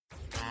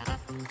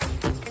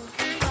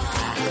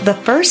The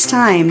first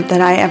time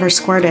that I ever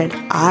squirted,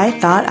 I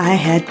thought I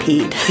had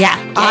peed. Yeah.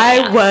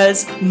 I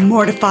was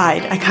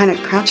mortified. I kind of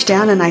crouched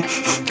down and I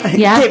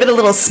gave it a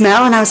little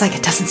smell and I was like,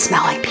 it doesn't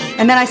smell like pee.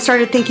 And then I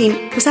started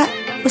thinking, was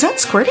that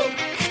squirting?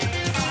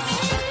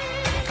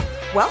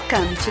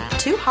 Welcome to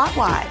Two Hot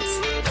Wives,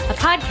 a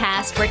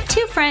podcast where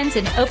two friends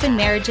in open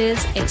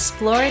marriages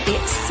explore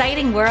the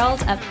exciting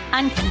world of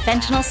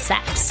unconventional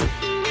sex.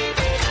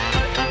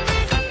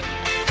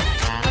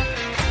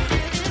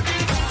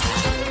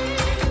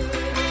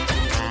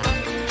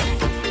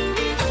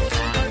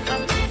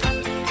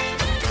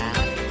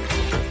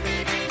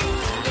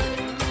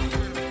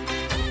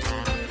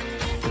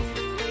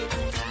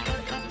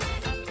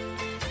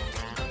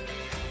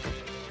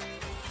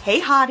 Hey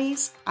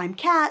hotties, I'm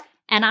Kat.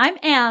 And I'm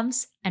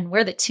Ams, and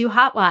we're the Two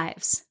Hot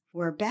Wives.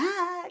 We're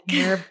back.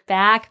 We're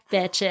back,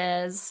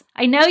 bitches.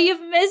 I know you've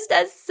missed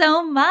us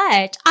so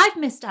much. I've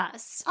missed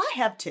us. I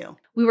have too.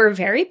 We were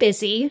very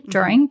busy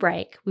during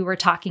break. We were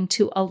talking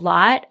to a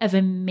lot of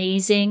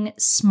amazing,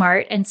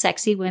 smart, and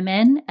sexy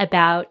women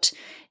about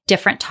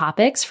different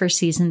topics for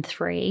season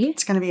 3.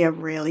 It's going to be a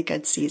really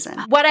good season.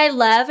 What I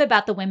love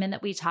about the women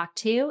that we talk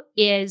to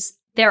is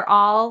they're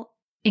all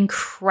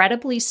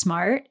incredibly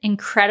smart,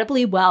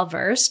 incredibly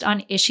well-versed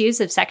on issues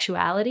of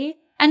sexuality,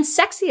 and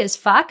sexy as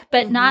fuck,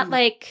 but not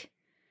like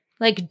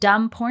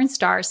dumb porn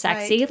star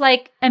sexy, right.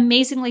 Like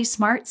amazingly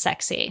smart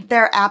sexy.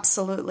 They're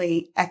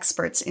absolutely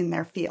experts in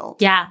their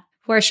field. Yeah,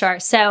 for sure.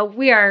 So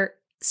we are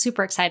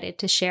super excited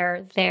to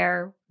share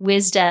their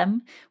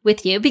wisdom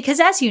with you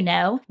because, as you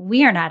know,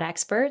 we are not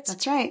experts.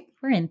 That's right.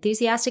 We're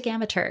enthusiastic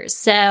amateurs.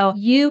 So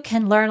you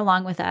can learn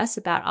along with us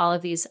about all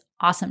of these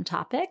awesome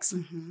topics,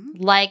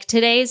 like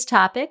today's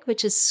topic,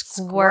 which is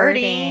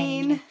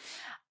squirting.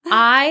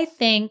 I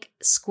think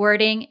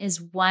squirting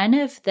is one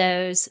of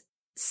those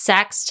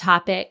sex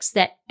topics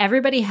that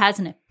everybody has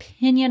an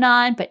opinion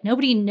on, but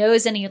nobody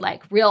knows any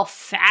like real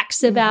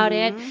facts about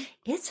it.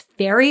 It's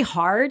very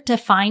hard to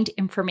find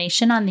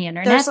information on the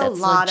internet that's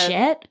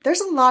legit. There's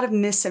a lot of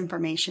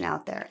misinformation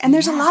out there, and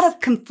there's a lot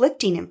of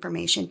conflicting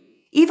information.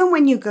 Even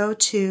when you go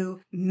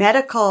to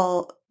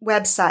medical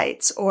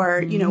websites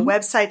or,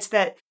 websites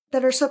that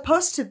are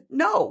supposed to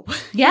know.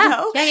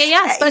 Yeah.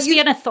 Yeah. Supposed to be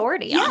an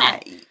authority on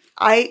it.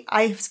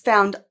 I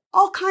found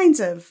all kinds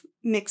of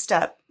mixed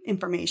up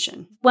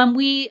information. When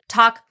we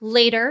talk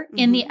later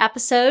in the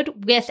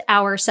episode with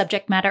our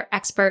subject matter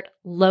expert,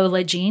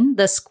 Lola Jean,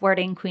 the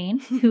squirting queen,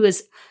 who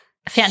is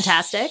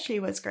fantastic. She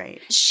was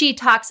great. She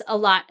talks a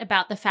lot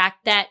about the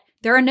fact that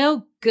there are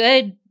no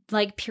good,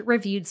 like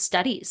peer-reviewed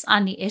studies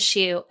on the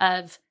issue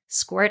of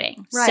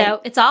squirting. Right.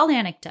 So it's all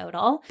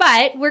anecdotal,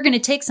 but we're going to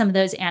take some of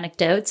those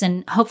anecdotes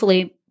and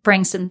hopefully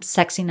bring some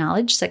sexy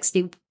knowledge,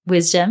 sexy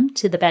wisdom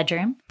to the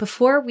bedroom.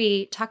 Before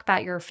we talk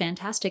about your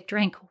fantastic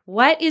drink,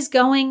 what is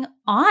going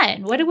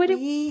on? What do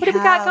we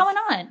got going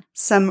on?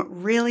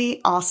 Some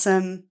really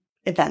awesome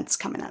events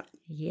coming up.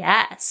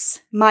 Yes.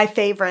 My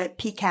favorite,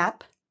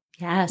 PCAP,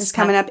 is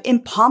coming up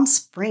in Palm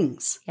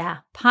Springs. Yeah.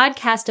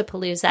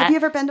 Podcastapalooza. Have you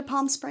ever been to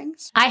Palm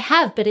Springs? I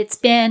have, but it's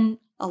been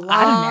a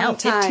long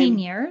time. 15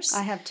 years.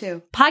 I have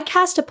too.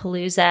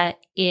 Podcastapalooza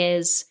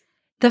is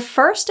the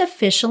first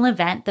official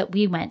event that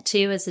we went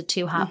to as the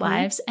Two Hot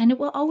Wives, and it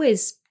will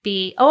always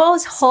be,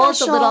 always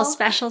holds a little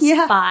special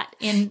spot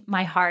in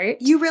my heart.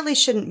 You really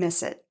shouldn't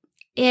miss it.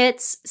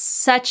 It's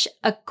such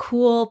a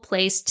cool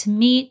place to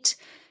meet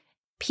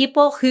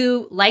people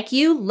who, like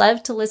you,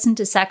 love to listen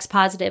to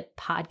sex-positive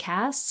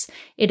podcasts.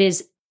 It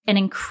is an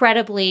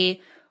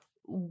incredibly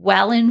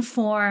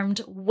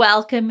well-informed,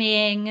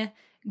 welcoming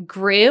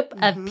group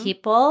of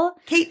people.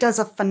 Kate does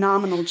a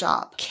phenomenal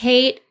job.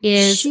 Kate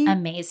is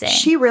amazing.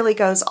 She really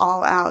goes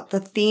all out. The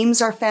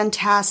themes are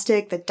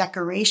fantastic. The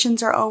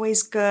decorations are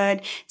always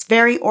good. It's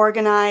very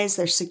organized.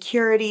 There's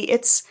security.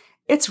 It's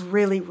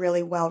really,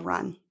 really well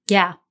run.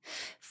 Yeah,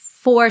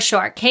 for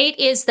sure. Kate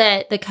is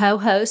the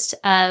co-host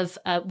of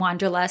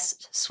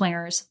Wanderlust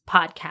Swingers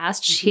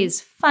podcast.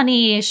 She's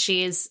funny.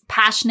 She's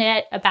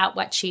passionate about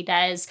what she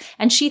does.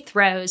 And she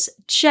throws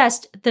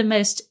just the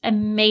most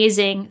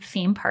amazing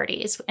theme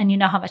parties. And you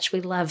know how much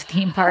we love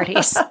theme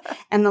parties.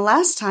 And the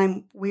last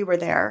time we were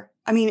there,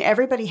 I mean,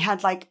 everybody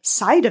had like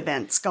side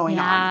events going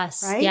on,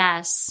 right?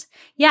 Yes.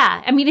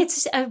 Yeah. I mean,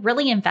 it's a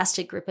really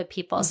invested group of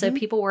people. So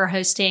people were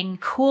hosting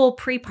cool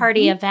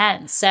pre-party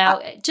events.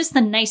 So just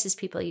the nicest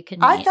people you can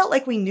meet. I felt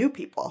like we knew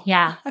people.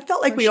 Yeah. I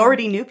felt like we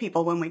already knew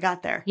people when we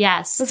got there.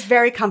 Yes. It was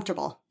very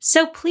comfortable.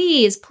 So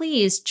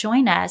please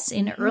join us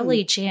in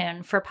early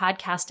June for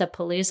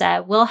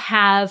Podcastapalooza. We'll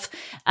have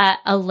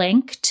a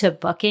link to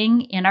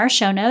booking in our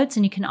show notes,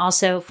 and you can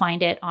also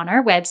find it on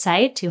our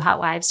website,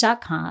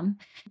 twohotwives.com.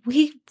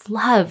 We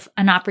love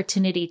an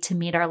opportunity to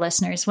meet our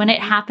listeners. When it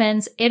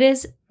happens, it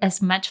is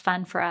as much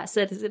fun for us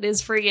as it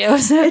is for you.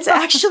 It's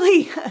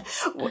actually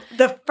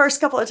the first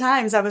couple of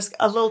times I was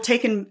a little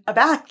taken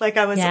aback, like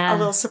I was a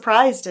little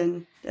surprised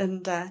and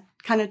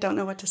kind of don't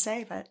know what to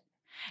say, but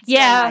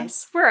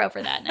nice. We're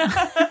over that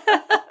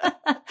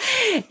now.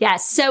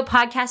 Yes. So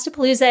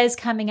Podcastapalooza is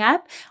coming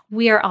up.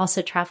 We are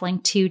also traveling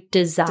to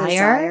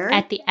Desire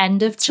at the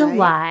end of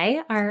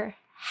July. Right.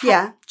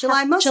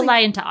 July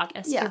into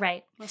August. Yeah, you're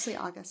right. Mostly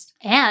August.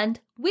 And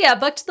we have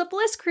booked the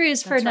Bliss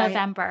Cruise for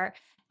November.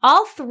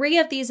 All 3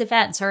 of these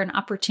events are an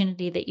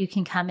opportunity that you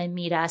can come and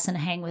meet us and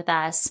hang with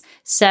us.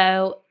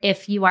 So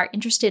if you are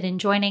interested in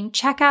joining,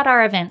 check out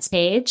our events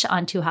page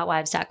on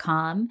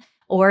twohotwives.com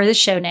or the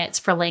show notes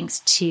for links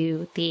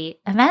to the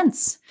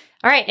events.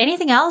 All right.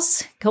 Anything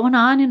else going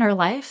on in our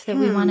life that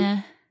we want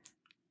to?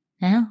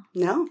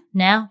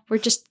 No. We're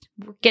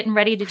getting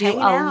ready to do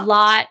a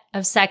lot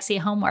of sexy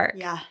homework.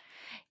 Yeah.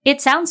 It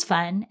sounds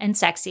fun and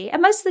sexy,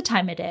 and most of the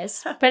time it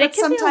is, but it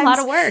can be a lot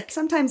of work.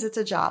 Sometimes it's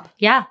a job.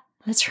 Yeah.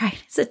 That's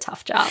right. It's a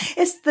tough job.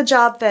 It's the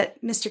job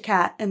that Mr.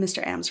 Cat and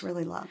Mr. Ams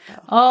really love,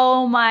 though.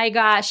 Oh my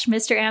gosh.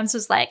 Mr. Ams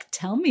was like,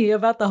 tell me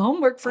about the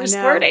homework for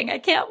squirting. I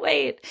can't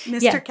wait.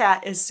 Mr.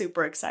 Cat is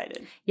super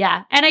excited.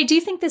 Yeah. And I do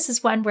think this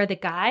is one where the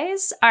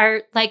guys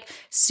are like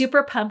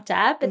super pumped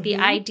up at the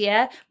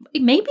idea,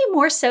 maybe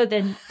more so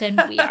than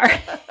we are.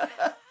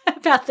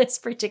 About this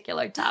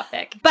particular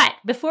topic. But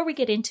before we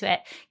get into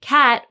it,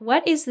 Kat,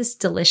 what is this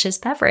delicious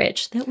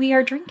beverage that we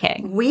are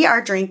drinking? We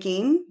are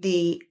drinking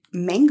the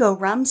mango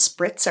rum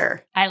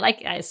spritzer. I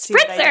like a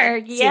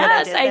spritzer.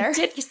 Yes, I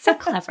did. You're so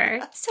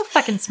clever. So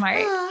fucking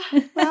smart.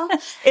 Well,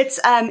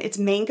 it's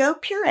mango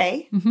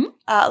puree,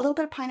 a little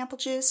bit of pineapple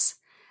juice,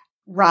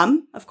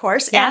 rum, of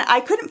course. Yeah. And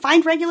I couldn't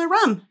find regular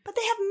rum, but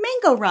they have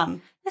mango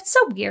rum. That's so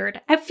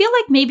weird. I feel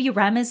like maybe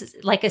rum is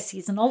like a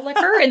seasonal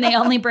liquor and they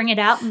only bring it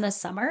out in the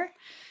summer.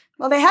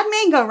 Well, they had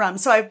mango rum,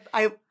 so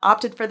I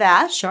opted for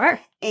that. Sure.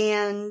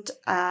 And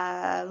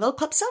a little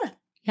club soda.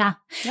 Yeah.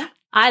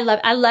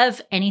 I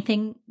love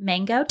anything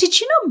mango. Did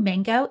you know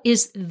mango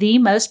is the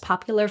most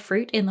popular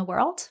fruit in the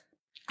world?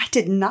 I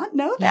did not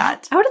know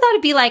that. I would have thought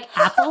it'd be like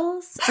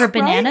apples or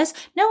bananas.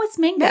 Right? No, it's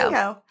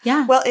mango.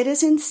 Yeah. Well, it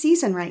is in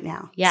season right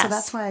now. Yes. So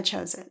that's why I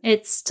chose it.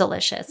 It's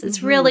delicious.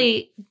 It's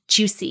really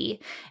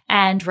juicy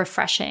and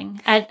refreshing,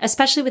 and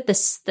especially with the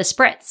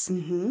spritz.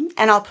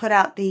 And I'll put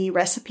out the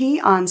recipe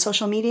on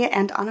social media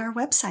and on our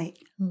website.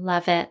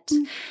 Love it.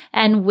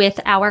 And with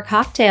our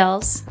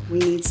cocktails, we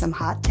need some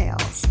hot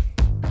tails.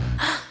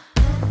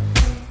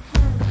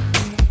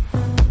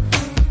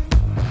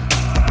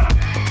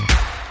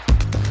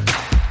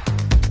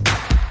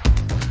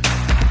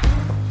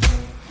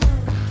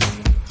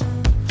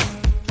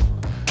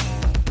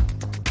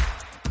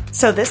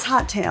 So this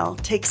hot tail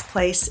takes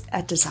place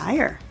at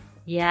Desire.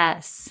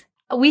 Yes.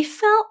 We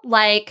felt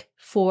like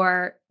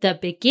for the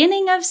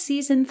beginning of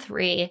season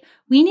 3,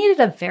 we needed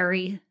a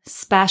very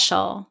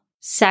special,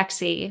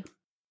 sexy,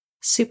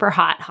 super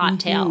hot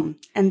tail.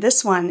 And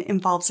this one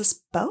involves us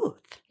both.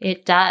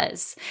 It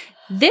does.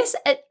 This,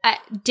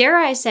 dare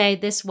I say,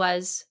 this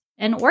was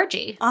an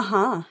orgy.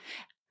 And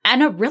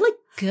a really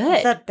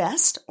good. The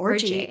best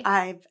orgy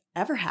I've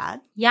ever had.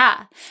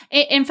 Yeah.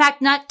 In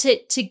fact, not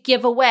to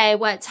give away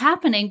what's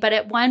happening, but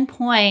at one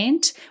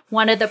point,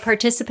 one of the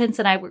participants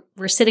and I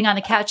were sitting on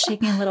the couch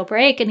taking a little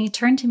break, and he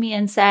turned to me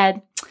and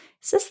said,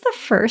 "Is this the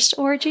first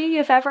orgy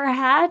you've ever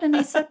had?" And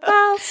I said,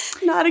 "Well,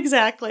 not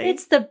exactly.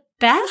 It's the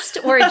best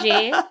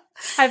orgy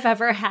I've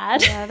ever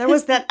had." Yeah, there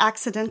was that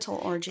accidental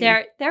orgy.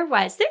 There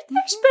was. There's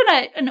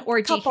been an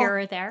orgy here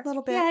or there. A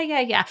little bit.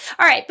 Yeah.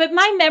 All right. But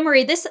my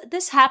memory,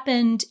 this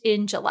happened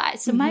in July.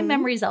 So my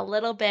memory's a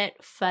little bit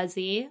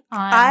fuzzy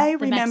on I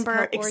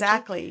remember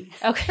exactly.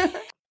 Okay.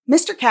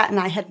 Mr. Cat and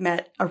I had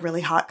met a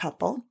really hot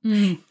couple,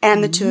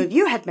 and the two of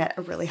you had met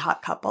a really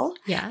hot couple.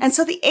 Yeah. And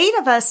so the 8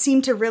 of us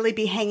seemed to really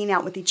be hanging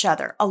out with each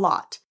other a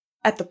lot.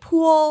 At the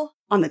pool,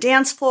 on the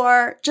dance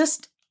floor,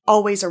 just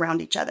always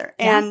around each other.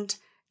 Yeah. And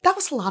that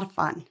was a lot of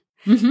fun.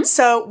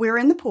 So we're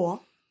in the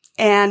pool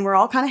and we're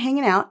all kind of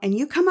hanging out, and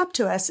you come up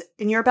to us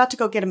and you're about to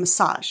go get a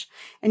massage.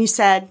 And you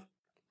said,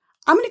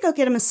 "I'm going to go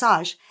get a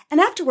massage. And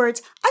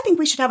afterwards, I think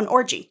we should have an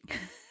orgy."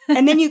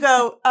 And then you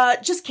go,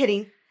 "Just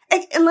kidding.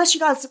 Unless you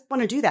guys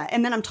want to do that."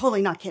 And then I'm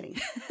totally not kidding.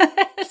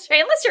 That's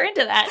right. Unless you're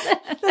into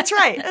that. That's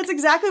right. That's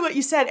exactly what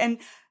you said. And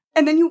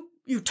then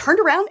you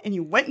turned around and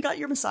you went and got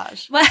your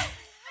massage.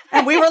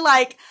 And we were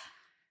like,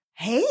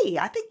 "Hey,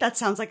 I think that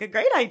sounds like a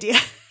great idea."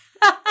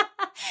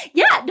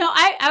 Yeah, no,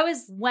 I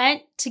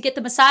went to get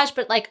the massage,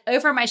 but like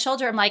over my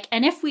shoulder, I'm like,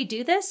 and if we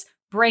do this,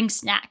 bring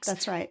snacks.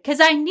 That's right.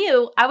 Because I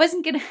knew I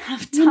wasn't going to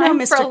have time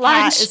Mr. for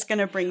lunch. Cat is going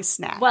to bring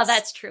snacks. Well,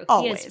 that's true.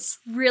 Always. He is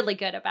really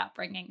good about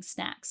bringing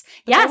snacks.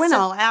 But they went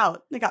all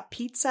out. They got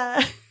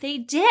pizza. They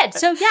did.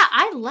 So yeah,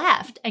 I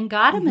left and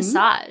got a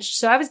massage.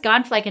 So I was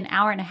gone for like an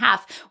hour and a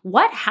half.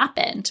 What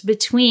happened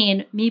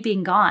between me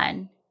being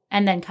gone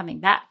and then coming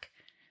back?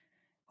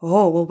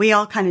 Oh, well, we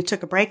all kind of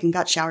took a break and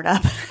got showered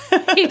up.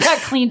 You got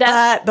cleaned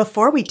up.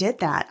 Before we did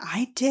that,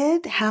 I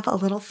did have a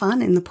little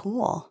fun in the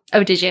pool.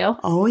 Oh, did you?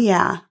 Oh,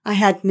 yeah. I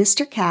had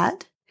Mr.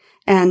 Cat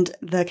and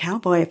the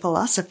cowboy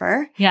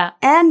philosopher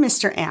and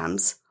Mr.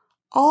 Ams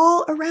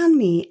all around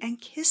me and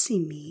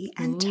kissing me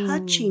and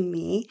touching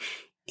me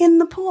in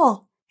the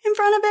pool in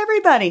front of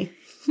everybody.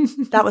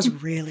 That was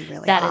really,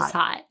 really hot. That is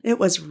hot. It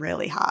was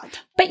really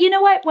hot. But you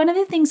know what? One of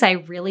the things I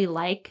really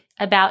like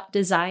about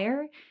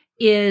Desire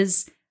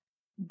is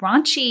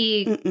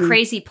raunchy,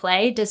 crazy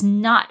play does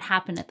not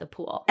happen at the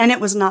pool. And it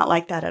was not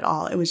like that at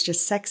all. It was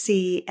just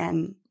sexy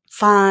and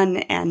fun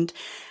and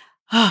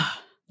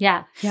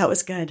yeah, it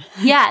was good.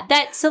 Yeah,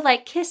 so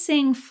like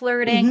kissing,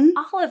 flirting,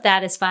 all of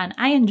that is fun.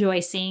 I enjoy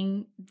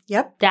seeing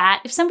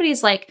that. If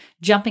somebody's like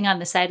jumping on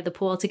the side of the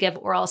pool to give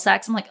oral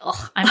sex, I'm like,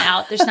 oh, I'm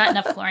out. There's not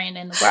enough chlorine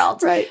in the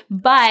world. Right.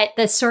 But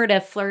the sort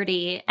of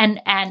flirty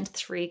and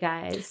three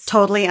guys.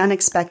 Totally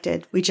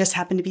unexpected. We just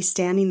happened to be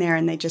standing there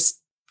and they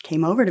just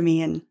came over to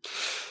me and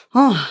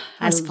it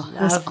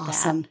was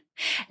awesome.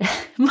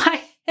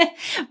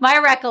 My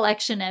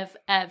recollection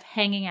of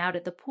hanging out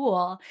at the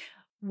pool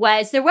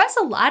was there was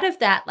a lot of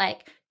that,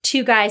 like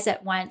two guys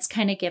at once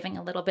kind of giving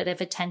a little bit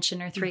of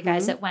attention or three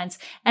guys at once.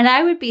 And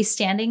I would be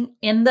standing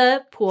in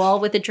the pool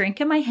with a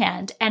drink in my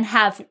hand and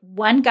have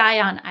one guy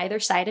on either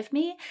side of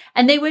me.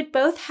 And they would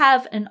both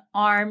have an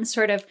arm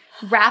sort of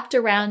wrapped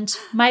around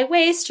my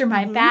waist or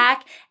my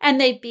back. And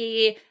they'd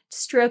be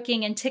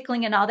stroking and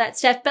tickling and all that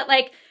stuff, but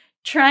like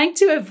trying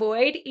to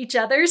avoid each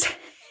other's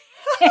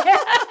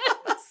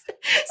hands.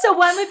 So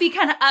one would be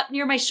kind of up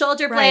near my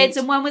shoulder blades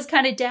and one was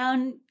kind of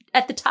down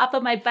at the top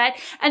of my butt.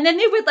 And then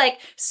they would like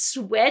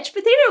switch,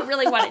 but they don't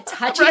really want to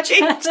touch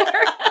each other.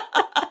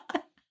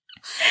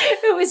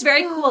 It was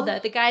very cool though.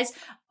 The guys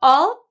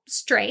all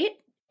straight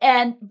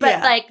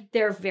but like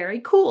they're very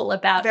cool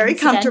about very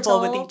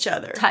comfortable with each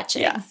other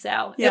touching. Yeah.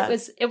 So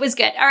it was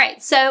good. All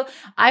right. So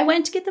I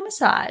went to get the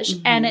massage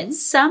and at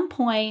some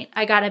point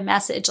I got a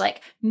message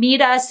like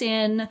meet us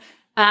in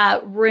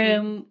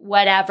room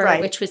whatever,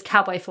 which was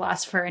Cowboy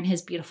Philosopher and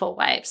his beautiful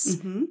wife's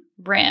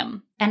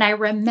room. And I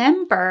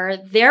remember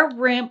their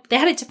room, they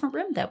had a different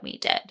room than we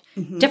did,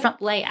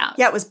 different layout.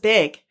 Yeah, it was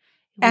big.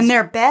 And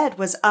their bed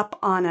was up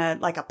on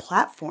a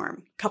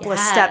platform, a couple of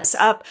steps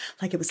up,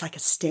 like it was like a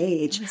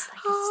stage. It was like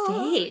a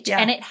stage. Yeah.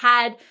 And it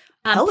had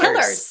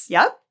pillars.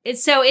 Yep.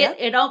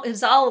 It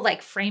was all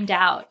like framed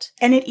out.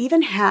 And it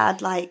even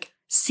had like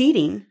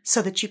seating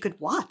so that you could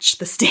watch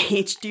the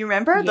stage. Do you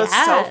remember? The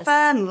sofa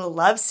and a little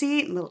love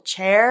seat and a little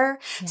chair.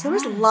 Yes. So there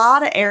was a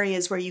lot of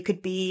areas where you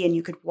could be and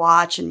you could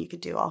watch and you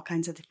could do all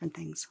kinds of different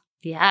things.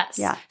 Yes.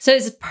 Yeah. So it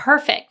was a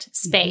perfect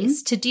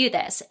space to do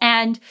this.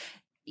 And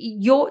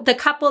the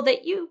couple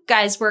that you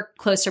guys were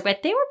closer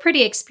with, they were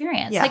pretty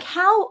experienced. Yeah. Like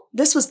how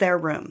this was their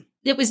room.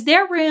 It was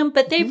their room,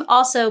 but they've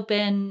also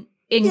been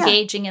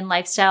engaging in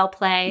lifestyle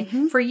play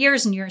for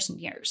years and years and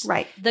years.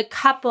 Right. The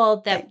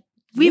couple that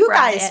you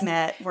guys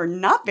met were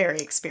not very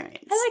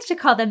experienced. I like to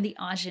call them the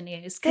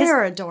ingenues.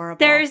 They're adorable.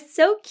 They're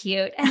so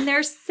cute and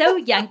they're so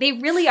young. They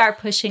really are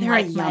pushing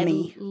like my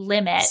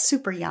limit.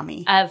 Super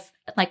yummy. Of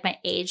like my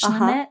age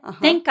limit.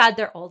 Thank God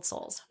they're old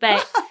souls.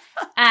 But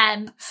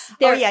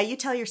you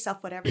tell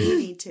yourself whatever you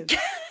need to.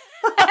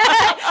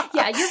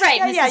 Yeah, you're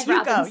right, Mrs.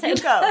 Robinson. You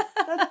go.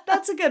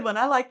 That's a good one.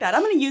 I like that.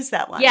 I'm going to use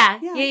that one. Yeah.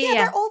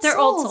 They're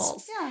old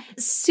souls. Yeah.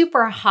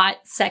 Super hot,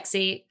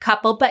 sexy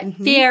couple, but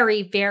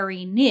very,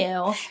 very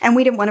new. And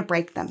we didn't want to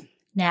break them.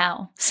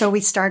 No. So we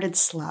started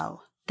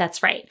slow.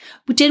 That's right.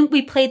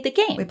 We played the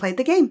game. We played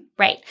the game.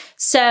 Right.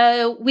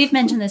 So we've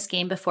mentioned this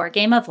game before,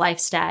 Game of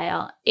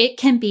Lifestyle. It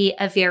can be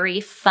a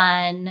very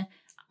fun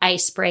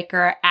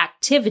icebreaker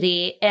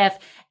activity if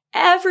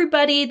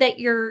everybody that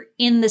you're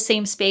in the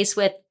same space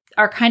with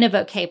are kind of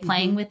okay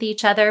playing with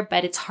each other,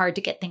 but it's hard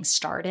to get things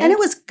started. And it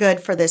was good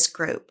for this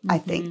group, I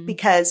think,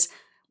 because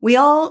we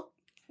all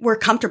were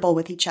comfortable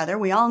with each other.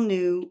 We all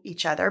knew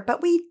each other,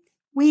 but we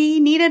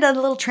needed a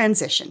little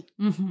transition.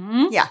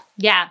 Yeah.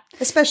 Yeah.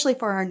 Especially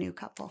for our new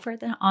couple. For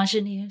the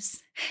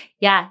ingenues.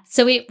 Yeah.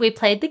 So we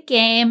played the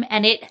game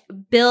and it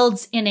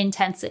builds in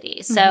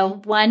intensity.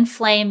 So one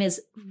flame is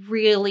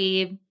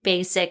really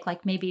basic,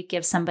 like maybe you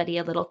give somebody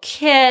a little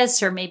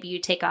kiss or maybe you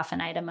take off an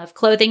item of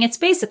clothing. It's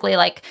basically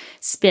like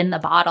spin the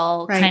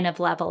bottle kind of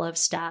level of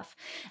stuff.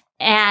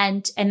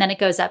 And then it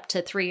goes up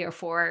to 3 or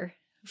 4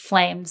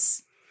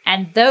 flames.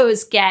 And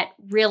those get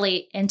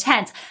really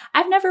intense.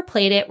 I've never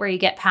played it where you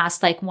get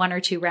past like 1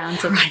 or 2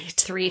 rounds of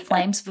 3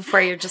 flames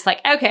before you're just like,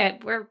 okay,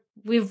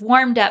 we've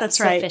warmed up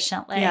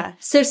sufficiently. Right. Yeah.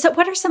 So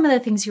what are some of the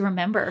things you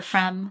remember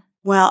from?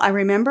 Well, I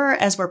remember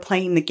as we're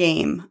playing the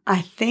game,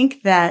 I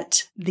think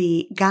that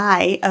the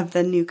guy of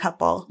the new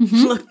couple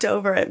looked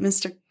over at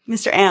Mr.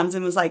 Ams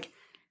and was like,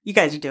 you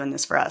guys are doing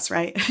this for us,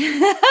 right?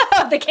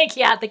 The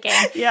game.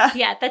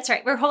 Yeah, that's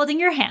right. We're holding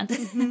your hand.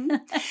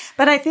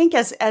 But I think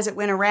as it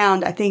went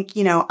around, I think,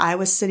 I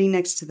was sitting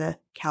next to the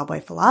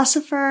Cowboy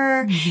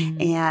Philosopher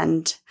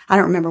and I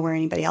don't remember where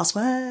anybody else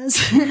was.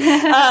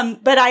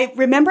 But I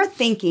remember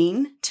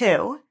thinking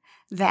too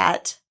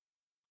that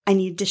I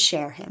needed to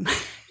share him.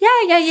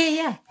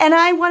 Yeah. And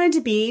I wanted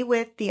to be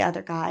with the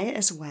other guy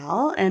as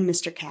well and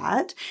Mr.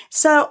 Cat.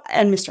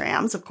 And Mr.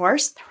 Ams, of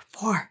course.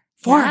 There were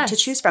 4 to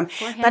choose from.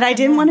 But I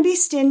didn't want to be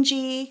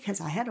stingy because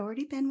I had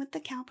already been with the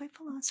Cowboy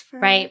Philosopher.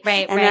 Right.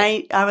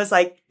 And I was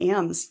like,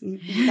 Ams,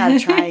 you got to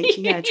try.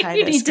 You got to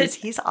try this because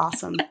he's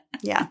awesome.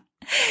 Yeah.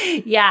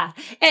 Yeah.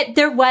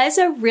 There was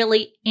a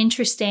really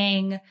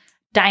interesting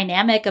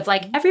dynamic of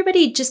like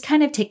everybody just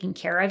kind of taking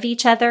care of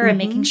each other and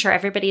making sure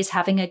everybody's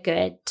having a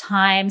good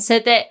time, so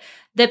that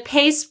the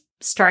pace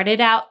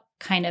started out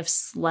kind of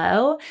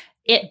slow.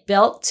 It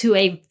built to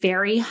a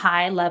very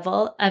high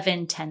level of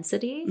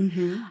intensity.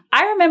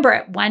 I remember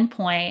at one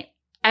point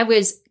I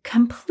was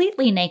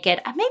completely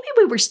naked. Maybe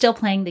we were still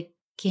playing the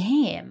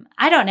game.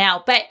 I don't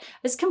know, but I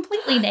was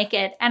completely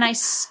naked and I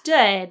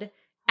stood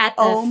at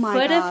the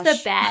foot of the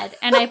bed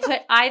and I put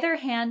either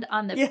hand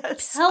on the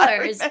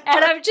pillars and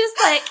I'm just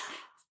like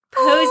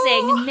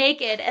posing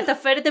naked at the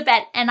foot of the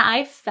bed, and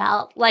I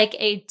felt like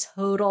a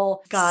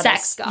total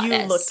sex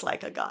goddess. You looked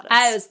like a goddess.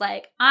 I was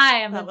like, I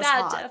am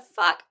about to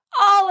fuck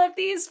all of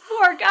these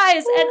poor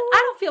guys, and I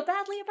don't feel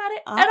badly about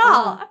it at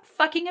all. I'm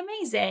fucking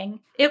amazing.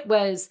 It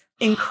was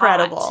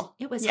incredible. Hot.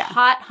 It was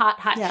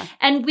hot. Yeah.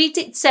 And we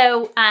did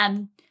so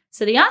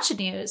the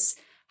ingenues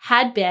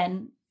had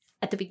been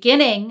at the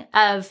beginning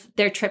of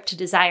their trip to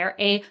Desire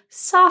a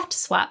soft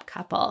swap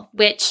couple,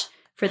 which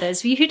for those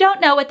of you who don't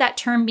know what that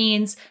term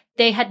means,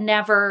 they had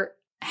never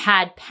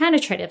had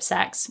penetrative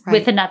sex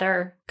with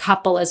another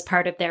couple as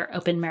part of their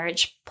open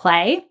marriage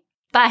play,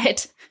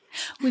 but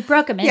we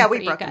broke them in. Yeah,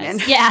 we broke them in.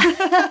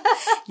 Yeah.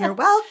 You're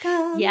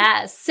welcome.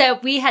 Yes. So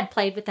we had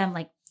played with them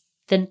like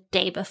the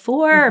day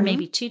before or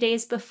maybe 2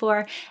 days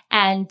before.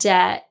 And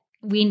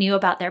we knew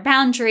about their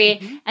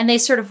boundary and they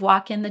sort of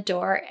walk in the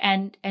door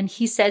and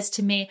he says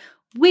to me,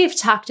 we've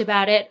talked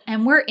about it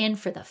and we're in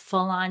for the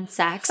full-on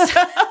sex.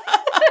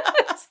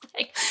 It's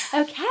like,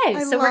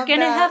 okay, so we're going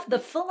to have the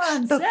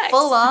full-on sex. The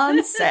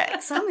full-on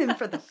sex. I'm in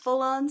for the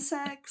full-on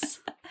sex.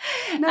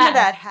 None of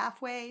that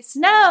halfway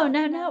stuff.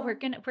 No.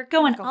 We're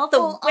going all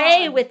the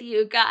way with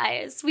you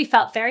guys. We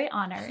felt very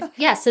honored.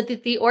 Yeah, so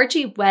the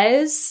orgy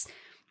was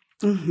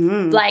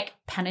like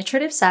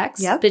penetrative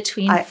sex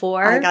between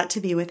four. I got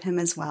to be with him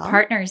as well.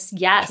 Partners,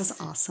 yes. That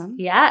was awesome.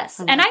 Yes.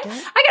 I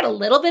got a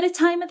little bit of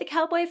time at the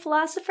Cowboy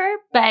Philosopher,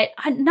 but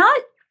not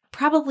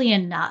probably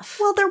enough.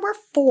 Well, there were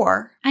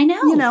 4. I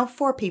know.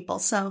 4 people,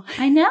 so.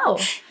 I know.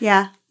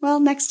 Yeah. Well,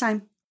 next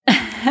time.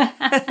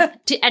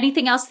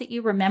 Anything else that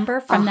you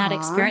remember from that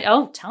experience?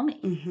 Oh, tell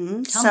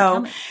me.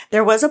 Tell me.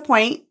 There was a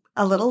point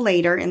a little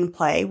later in the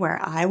play where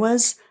I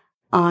was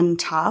on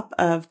top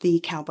of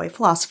the Cowboy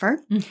Philosopher,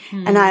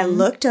 and I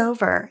looked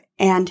over,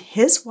 and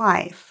his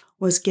wife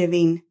was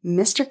giving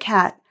Mr.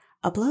 Cat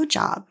a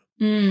blowjob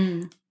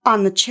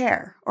on the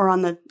chair or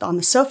on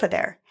the sofa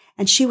there,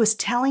 and she was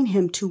telling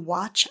him to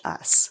watch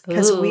us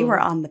because we were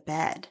on the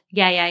bed.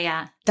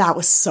 Yeah. That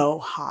was so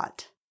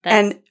hot.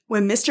 And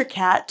when Mr.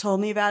 Cat told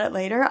me about it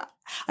later,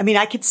 I mean,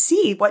 I could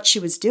see what she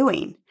was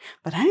doing,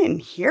 but I didn't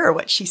hear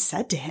what she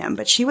said to him.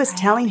 But she was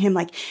telling him,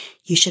 like,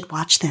 you should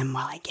watch them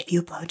while I give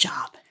you a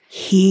blowjob.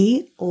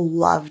 He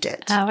loved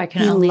it. Oh, I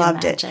can only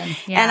imagine.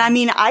 Yeah. And I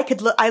mean,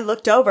 I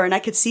looked over and I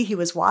could see he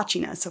was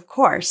watching us, of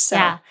course. So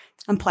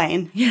I'm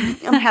playing.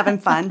 I'm having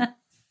fun.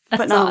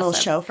 Putting on a little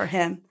show for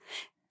him.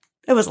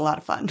 It was a lot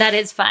of fun. That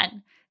is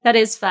fun.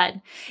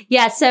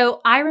 Yeah.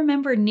 So I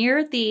remember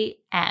near the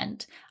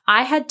end,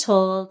 I had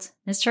told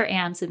Mr.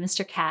 Ams and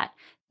Mr. Cat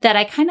that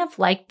I kind of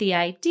liked the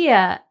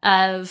idea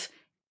of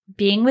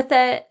being with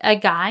a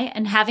guy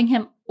and having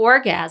him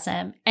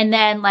orgasm and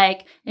then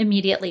like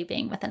immediately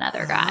being with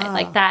another guy.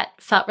 Like that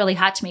felt really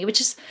hot to me,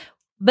 which is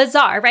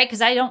bizarre, right?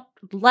 Because I don't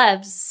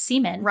love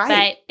semen,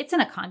 but it's in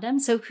a condom.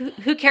 So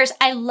who cares?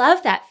 I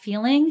love that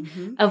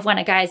feeling of when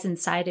a guy's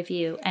inside of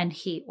you and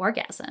he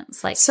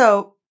orgasms. Like,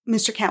 so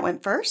Mr. Cat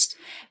went first?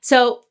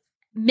 So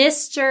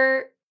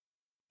Mr.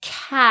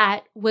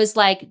 Cat was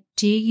like,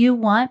 do you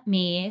want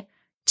me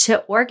to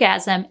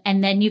orgasm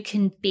and then you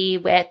can be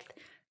with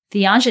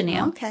the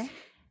ingenue? Okay.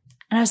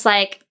 And I was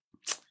like,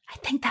 I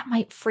think that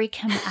might freak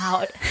him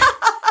out.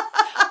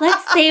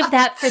 Let's save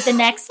that for the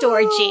next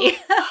orgy.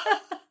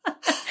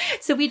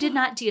 So we did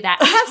not do that.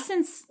 I have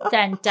since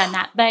then done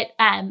that, but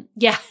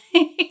yeah.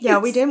 Yeah,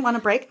 we didn't want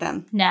to break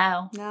them.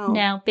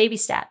 No, baby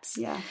steps.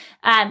 Yeah.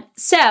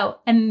 So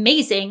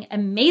amazing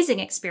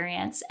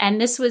experience. And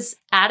this was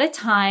at a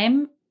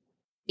time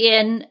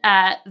in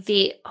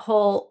the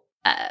whole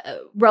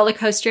roller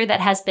coaster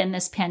that has been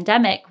this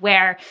pandemic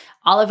where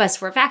all of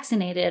us were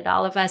vaccinated.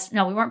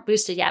 We weren't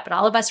boosted yet, but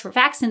all of us were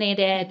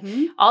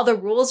vaccinated. All the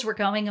rules were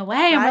going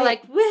away. And we're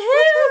like, woohoo,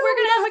 we're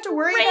going to have to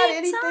worry about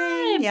anything.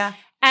 Time. Yeah.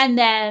 And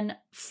then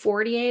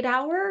 48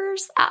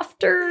 hours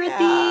after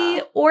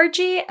the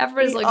orgy,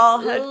 everybody's like, all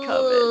had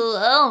COVID.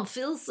 I don't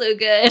feel so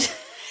good.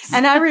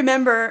 And I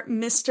remember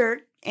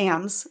Mr.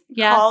 Ams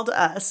called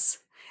us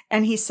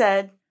and he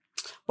said,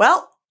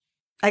 well,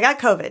 I got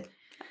COVID.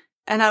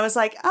 And I was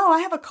like, oh, I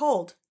have a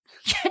cold.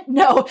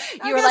 No,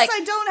 you were like,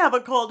 I don't have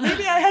a cold.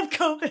 Maybe I have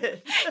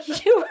COVID.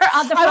 You were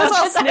on the phone. I was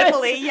all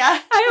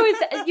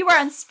sniffly, you were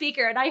on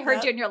speaker and I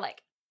heard you and you're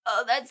like,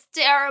 oh, that's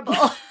terrible.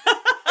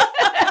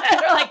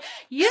 They're like,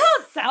 you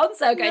don't sound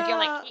so good. You're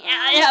like, yeah,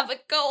 I have a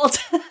cold.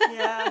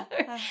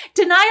 Yeah.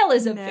 Denial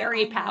is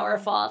very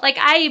powerful. Like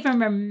I even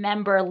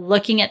remember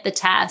looking at the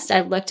test.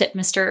 I looked at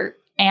Mr.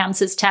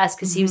 Ams's test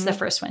because he was the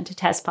first one to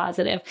test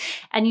positive.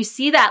 And you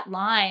see that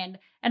line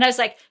And I was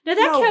like, no,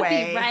 that can't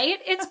be right.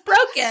 It's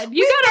broken.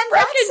 You got a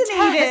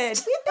broken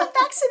test. We've been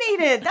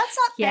vaccinated. That's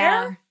not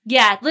fair.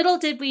 Yeah. Little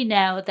did we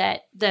know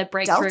that the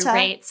breakthrough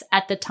rates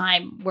at the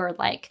time were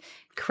like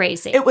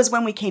crazy. It was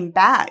when we came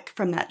back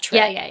from that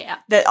trip. Yeah.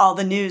 That all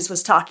the news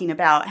was talking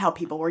about how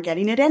people were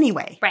getting it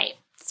anyway. Right.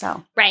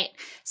 Right.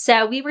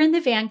 So we were in the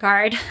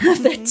vanguard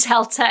of the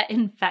Delta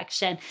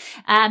infection.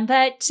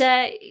 But,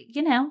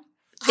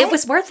 it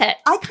was worth it.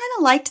 I kind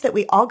of liked that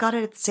we all got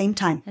it at the same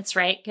time. That's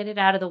right. Get it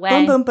out of the way.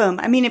 Boom, boom, boom.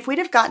 I mean, if we'd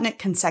have gotten it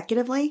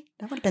consecutively,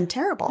 that would have been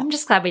terrible. I'm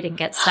just glad we didn't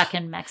get stuck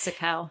in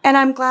Mexico. And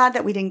I'm glad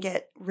that we didn't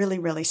get really,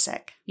 really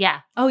sick.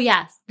 Yeah. Oh,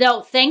 yeah.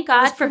 No, thank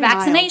God for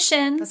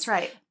vaccinations. Mild. That's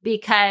right.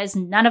 Because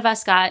none of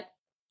us got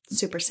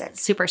super sick.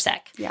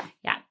 Yeah.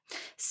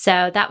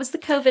 So that was the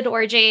COVID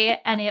orgy,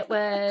 and it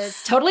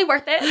was totally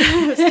worth it.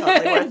 It was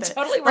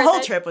totally worth it. The whole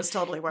trip was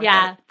totally worth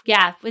it.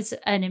 Yeah. It was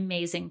an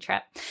amazing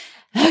trip.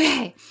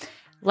 Okay.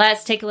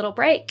 Let's take a little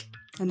break.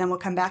 And then we'll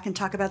come back and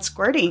talk about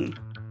squirting.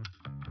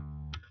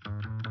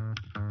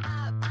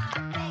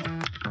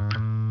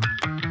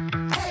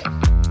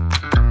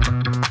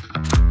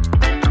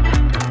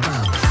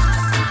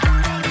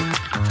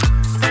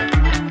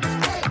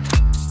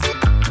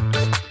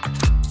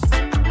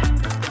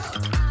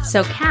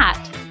 So, Kat,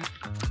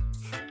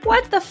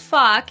 what the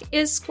fuck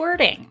is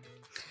squirting?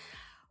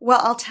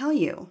 Well, I'll tell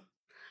you.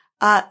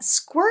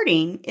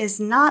 Squirting is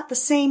not the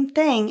same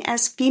thing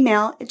as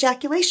female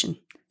ejaculation.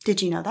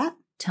 Did you know that?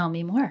 Tell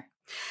me more.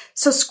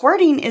 So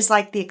squirting is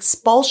like the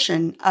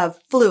expulsion of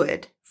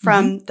fluid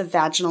from the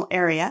vaginal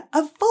area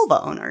of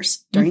vulva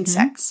owners during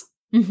sex.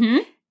 Mm-hmm.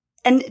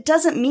 And it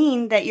doesn't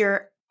mean that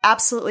you're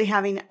absolutely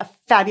having a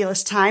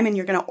fabulous time and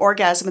you're going to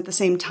orgasm at the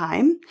same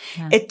time.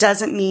 Yeah. It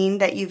doesn't mean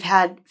that you've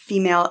had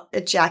female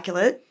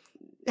ejaculate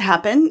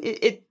happen.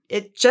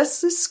 It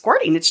just is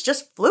squirting. It's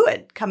just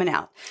fluid coming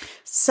out.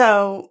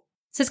 So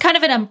it's kind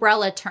of an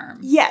umbrella term.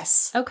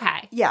 Yes.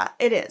 Okay. Yeah,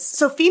 it is.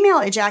 So female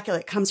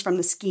ejaculate comes from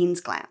the Skene's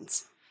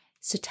glands.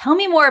 So tell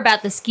me more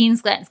about the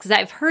Skene's glands, because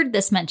I've heard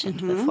this mentioned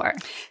before.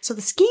 So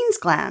the Skene's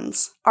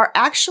glands are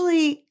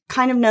actually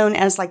kind of known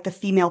as like the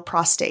female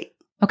prostate.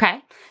 Okay.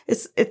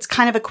 It's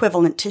kind of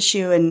equivalent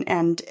tissue,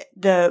 and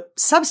the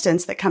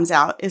substance that comes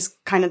out is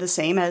kind of the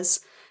same as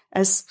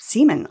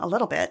semen a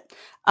little bit.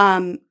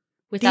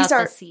 Without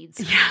the seeds.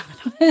 Yeah.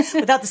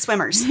 Without the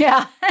swimmers.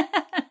 Yeah.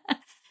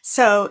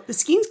 So the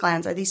Skene's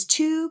glands are these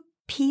two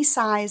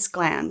pea-sized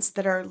glands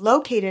that are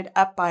located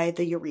up by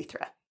the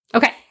urethra.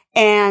 Okay.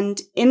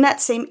 And in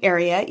that same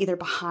area, either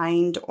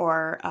behind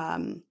or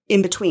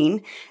in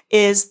between,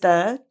 is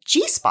the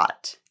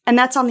G-spot. And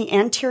that's on the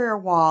anterior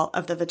wall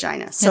of the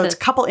vagina. So it's a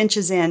couple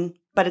inches in,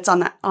 but it's on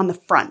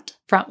the front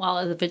wall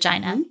of the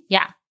vagina. Mm-hmm.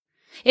 Yeah.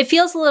 It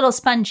feels a little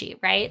spongy,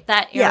 right?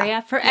 That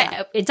area.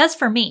 It does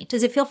for me.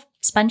 Does it feel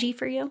spongy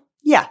for you?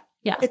 Yeah.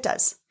 It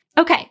does.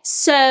 Okay,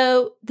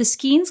 so the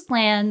Skene's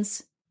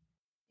glands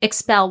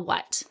expel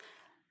what?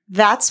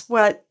 That's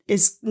what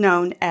is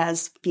known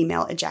as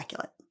female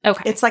ejaculate.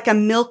 Okay. It's like a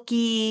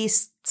milky,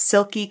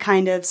 silky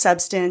kind of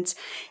substance.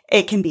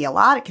 It can be a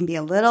lot. It can be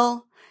a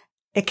little.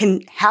 It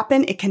can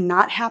happen. It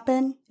cannot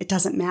happen. It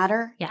doesn't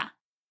matter. Yeah.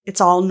 It's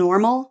all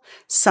normal.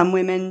 Some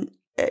women,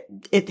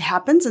 it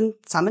happens, and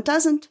some it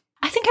doesn't.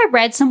 I think I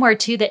read somewhere,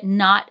 too, that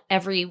not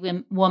every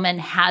woman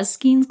has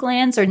Skene's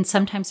glands, and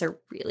sometimes they're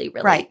really,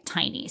 really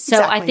tiny. So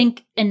exactly. I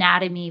think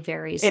anatomy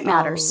varies a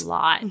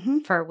lot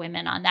for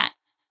women on that.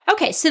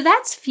 Okay, so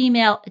that's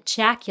female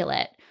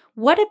ejaculate.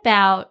 What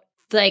about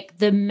like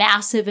the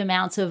massive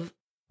amounts of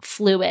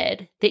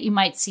fluid that you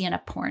might see in a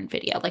porn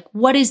video? Like,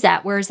 what is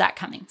that? Where is that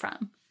coming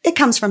from? It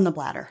comes from the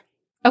bladder.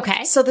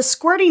 Okay. So the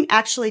squirting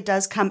actually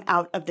does come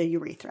out of the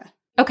urethra.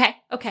 Okay.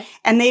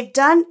 And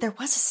there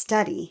was a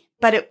study,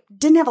 but it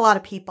didn't have a lot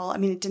of people. I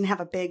mean, it didn't have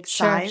a big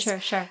size.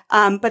 Sure.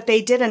 But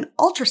they did an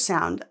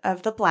ultrasound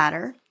of the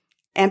bladder,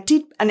 an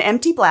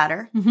empty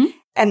bladder,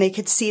 and they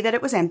could see that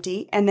it was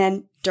empty. And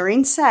then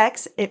during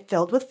sex, it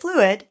filled with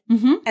fluid.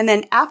 And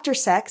then after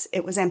sex,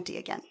 it was empty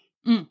again.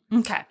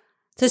 Okay.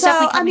 So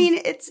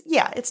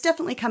it's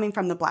definitely coming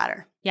from the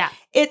bladder. Yeah.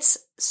 It's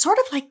sort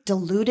of like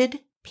diluted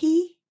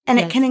pee. And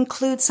it can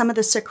include some of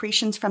the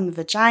secretions from the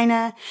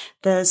vagina,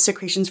 the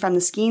secretions from the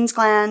Skene's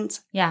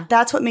glands. Yeah.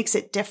 That's what makes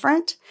it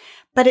different.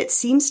 But it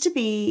seems to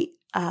be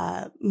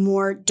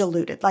more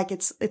diluted. Like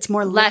it's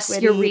more less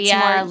liquidy.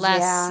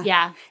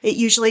 urea, It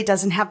usually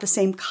doesn't have the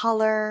same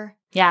color.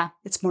 Yeah.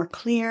 It's more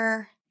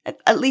clear.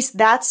 At least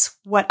that's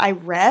what I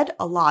read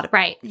a lot of.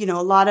 Right.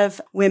 A lot of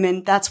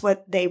women, that's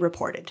what they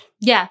reported.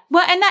 Yeah.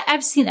 Well, and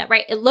I've seen that,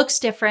 right? It looks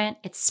different.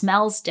 It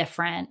smells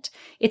different.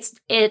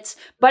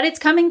 But it's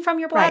coming from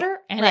your bladder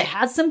and it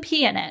has some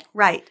pee in it.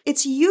 Right.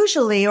 It's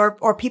usually,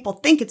 or people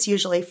think it's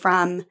usually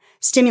from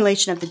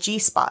stimulation of the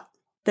G-spot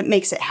that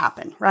makes it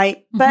happen,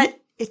 right? But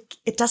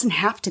it doesn't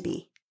have to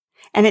be.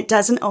 And it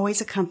doesn't always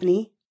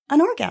accompany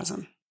an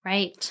orgasm.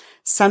 Right.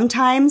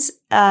 Sometimes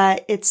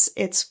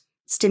it's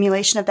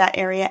stimulation of that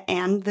area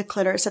and the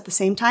clitoris at the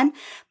same time.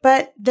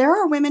 But there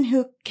are women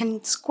who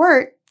can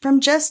squirt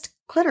from just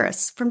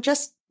clitoris, from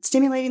just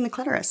stimulating the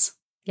clitoris.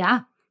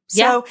 Yeah.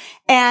 So,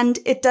 and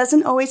it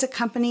doesn't always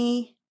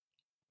accompany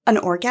an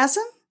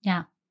orgasm.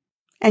 Yeah.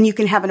 And you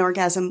can have an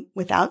orgasm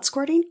without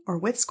squirting or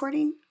with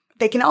squirting.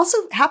 They can also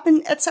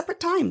happen at separate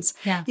times.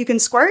 Yeah. You can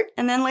squirt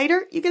and then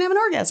later you can have an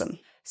orgasm.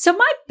 So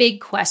my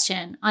big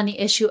question on the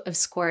issue of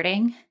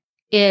squirting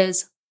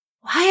is,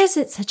 why is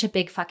it such a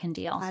big fucking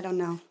deal? I don't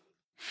know.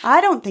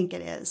 I don't think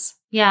it is.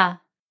 Yeah.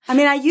 I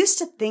mean, I used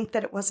to think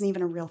that it wasn't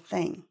even a real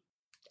thing.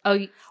 Oh,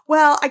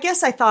 well, I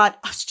guess I thought,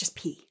 oh, it's just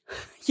pee,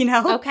 you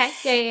know? Okay.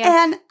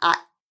 Yeah. And I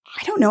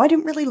don't know. I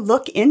didn't really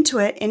look into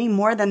it any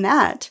more than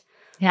that.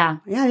 Yeah.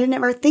 Yeah, I didn't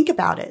ever think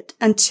about it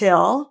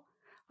until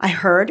I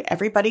heard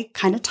everybody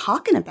kind of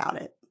talking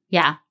about it.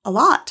 Yeah. A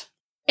lot.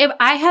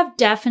 I have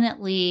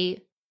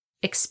definitely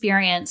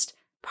experienced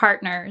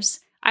partners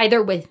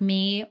either with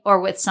me or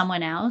with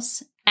someone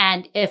else.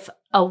 And if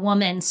a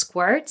woman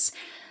squirts,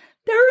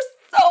 they're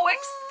so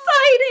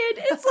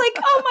excited. It's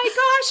like, oh my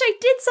gosh, I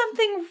did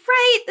something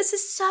right. This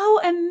is so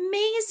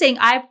amazing.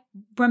 I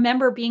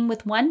remember being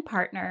with one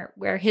partner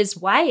where his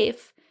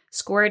wife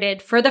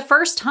squirted for the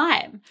first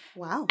time.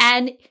 Wow.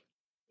 And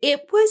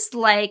it was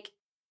like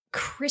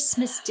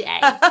Christmas Day.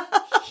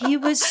 He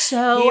was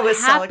so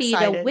happy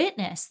to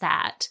witness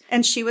that.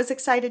 And she was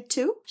excited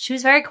too? She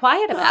was very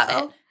quiet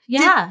about it.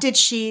 Yeah. Did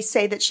she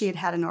say that she had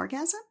had an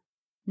orgasm?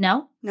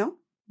 No.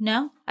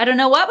 I don't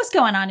know what was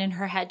going on in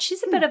her head.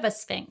 She's a bit of a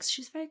sphinx.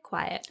 She's very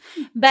quiet.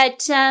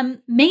 But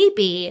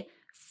maybe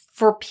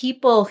for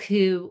people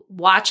who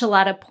watch a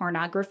lot of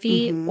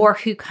pornography or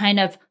who kind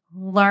of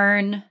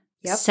learn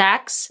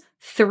sex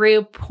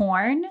through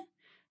porn,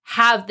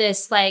 have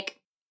this like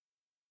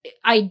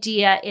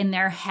idea in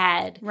their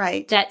head.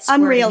 Right. That's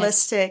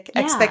unrealistic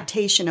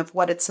expectation of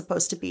what it's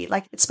supposed to be.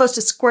 Like it's supposed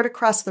to squirt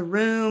across the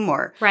room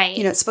or,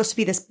 you know, it's supposed to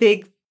be this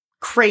big,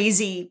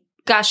 crazy,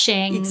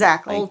 gushing,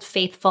 Old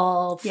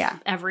Faithful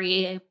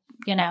every,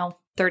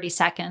 30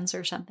 seconds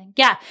or something.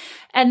 Yeah.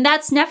 And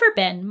that's never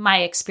been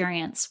my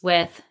experience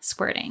with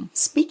squirting.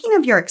 Speaking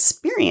of your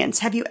experience,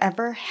 have you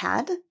ever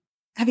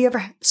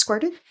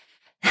squirted?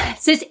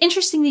 So it's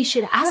interesting that you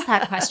should ask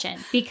that question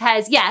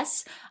because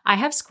yes, I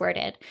have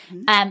squirted.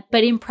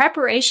 But in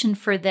preparation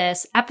for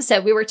this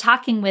episode, we were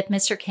talking with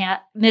Mr.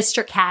 Cat and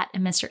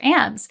Mr.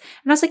 Ams.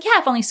 And I was like, yeah,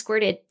 I've only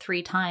squirted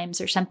 3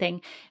 times or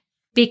something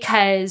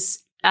because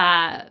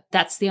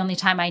that's the only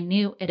time I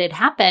knew it had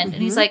happened.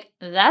 And he's like,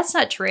 that's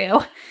not true.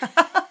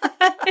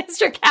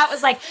 Mr. Cat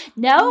was like,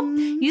 no,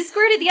 you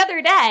squirted the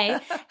other day.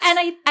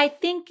 And I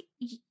think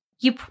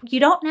you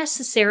don't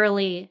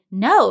necessarily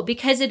know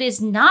because it is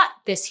not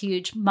this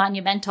huge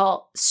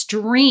monumental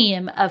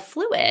stream of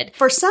fluid.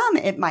 For some,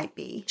 it might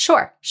be.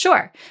 Sure.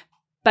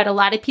 But a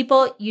lot of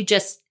people, you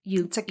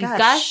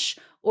gush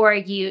or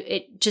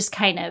it just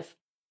kind of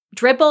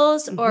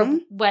dribbles or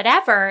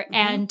whatever.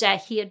 And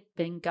he had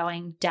been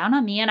going down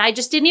on me and I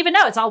just didn't even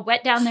know. It's all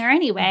wet down there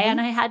anyway.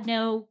 And I had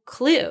no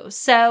clue.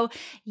 So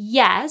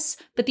yes,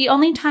 but the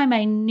only time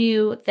I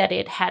knew that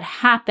it had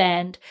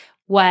happened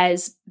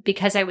was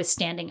because I was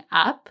standing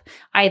up,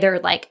 either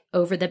like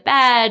over the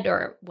bed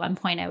or at one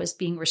point I was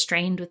being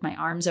restrained with my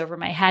arms over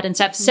my head and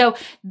stuff. So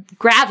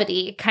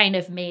gravity kind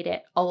of made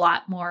it a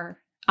lot more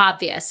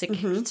obvious.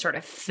 It sort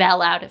of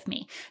fell out of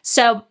me.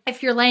 So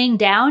if you're laying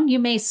down, you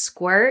may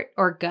squirt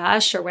or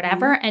gush or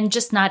whatever and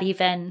just not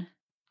even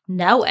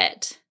know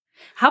it.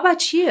 How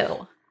about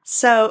you?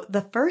 So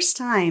the first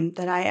time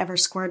that I ever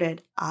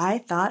squirted, I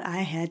thought I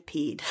had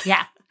peed.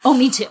 Yeah. Oh,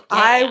 me too.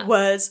 I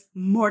was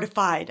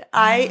mortified.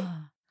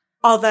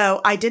 Although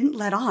I didn't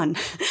let on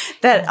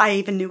that I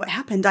even knew what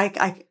happened.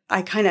 I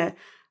kind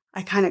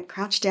of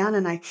crouched down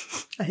and I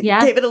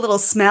gave it a little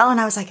smell and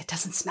I was like, it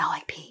doesn't smell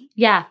like pee.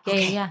 Yeah.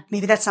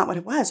 Maybe that's not what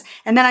it was.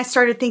 And then I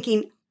started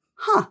thinking,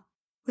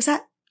 was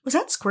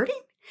that squirting?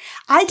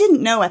 I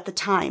didn't know at the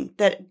time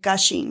that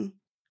gushing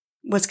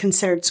was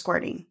considered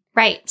squirting.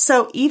 Right.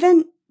 So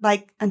even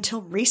like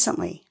until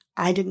recently,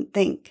 I didn't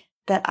think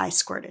that I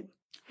squirted.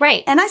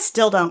 Right. And I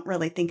still don't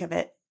really think of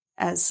it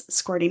as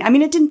squirting. I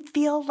mean, it didn't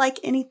feel like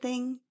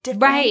anything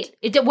different.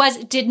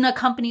 It didn't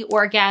accompany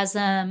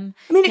orgasm.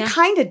 I mean, it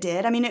kind of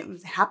did. I mean,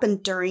 it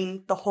happened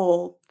during the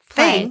whole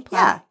thing.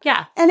 Right.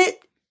 Yeah. And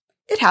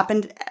it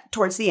happened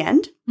towards the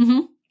end.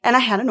 And I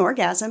had an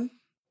orgasm,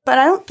 but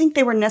I don't think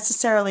they were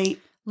necessarily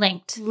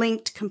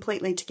linked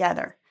completely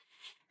together.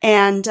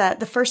 And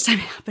the first time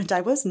it happened, I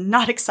was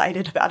not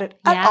excited about it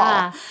at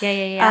all.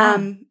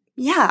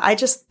 Yeah. I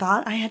just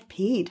thought I had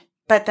peed,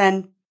 but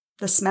then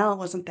the smell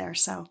wasn't there.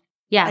 So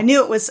yeah, I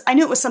knew it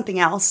was something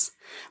else,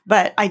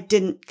 but I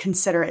didn't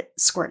consider it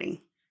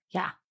squirting.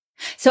 Yeah.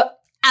 So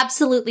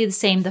absolutely the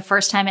same. The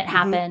first time it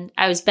happened,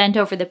 I was bent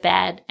over the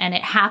bed and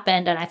it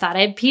happened and I thought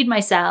I had peed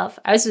myself.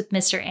 I was with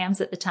Mr. Ams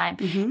at the time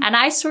and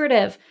I sort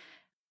of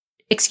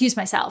excused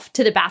myself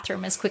to the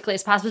bathroom as quickly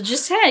as possible,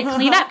 just to kind of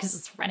clean up because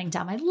it's running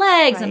down my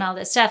legs and all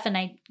this stuff. And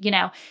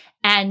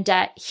and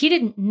he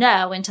didn't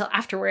know until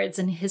afterwards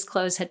and his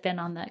clothes had been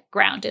on the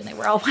ground and they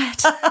were all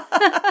wet.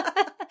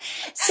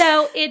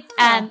 So it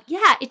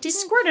didn't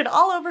squirted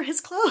all over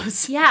his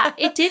clothes. Yeah.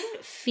 It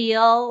didn't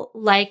feel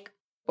like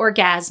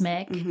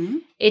orgasmic. Mm-hmm.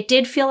 It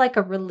did feel like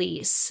a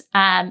release,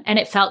 and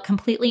it felt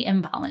completely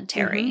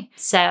involuntary. Mm-hmm.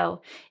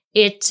 So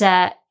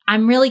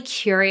I'm really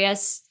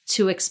curious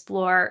to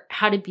explore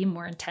how to be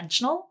more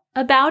intentional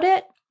about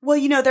it. Well,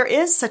 there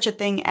is such a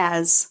thing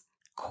as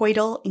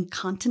coital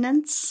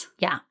incontinence.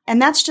 Yeah.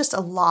 And that's just a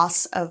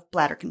loss of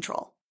bladder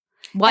control.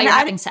 While you're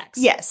having sex.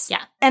 Yes.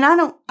 Yeah. And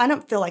I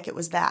don't feel like it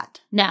was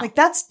that. No. Like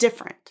that's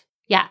different.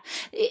 Yeah.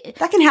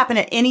 That can happen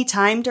at any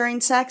time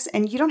during sex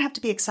and you don't have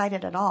to be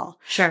excited at all.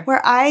 Sure.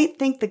 Where I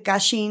think the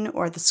gushing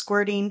or the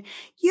squirting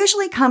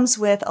usually comes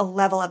with a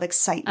level of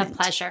excitement. Of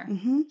pleasure.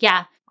 Mm-hmm.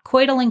 Yeah.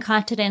 Coital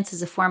incontinence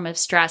is a form of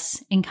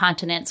stress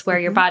incontinence where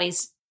your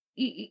body's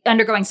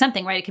undergoing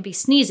something, right? It could be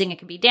sneezing, it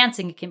could be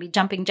dancing, it can be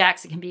jumping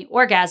jacks, it can be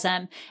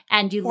orgasm,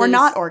 and you lose, or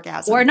not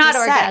orgasm. Or not Just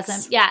orgasm.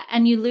 sex. Yeah.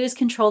 And you lose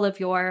control of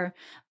your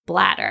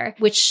bladder,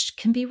 which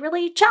can be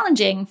really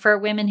challenging for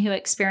women who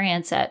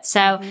experience it.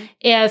 So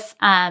if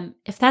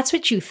that's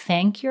what you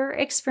think you're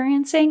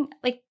experiencing,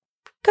 like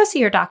go see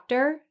your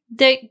doctor.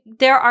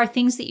 There are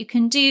things that you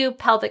can do,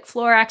 pelvic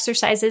floor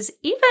exercises,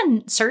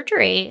 even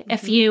surgery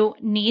if you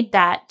need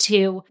that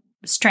to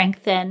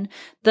strengthen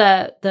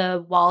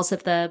the walls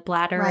of the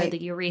bladder or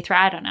the urethra.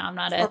 I don't know. I'm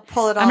not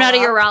a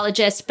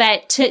urologist,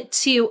 but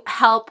to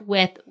help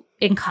with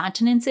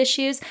incontinence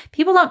issues.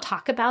 People don't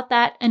talk about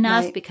that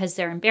enough because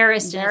they're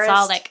embarrassed. And it's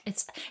all like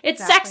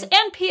it's sex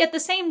and pee at the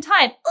same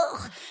time.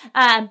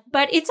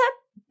 But it's a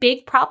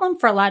big problem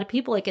for a lot of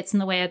people. It gets in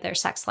the way of their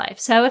sex life.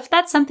 So if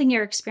that's something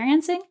you're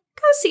experiencing,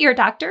 go see your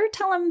doctor.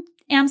 Tell them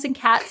Ams and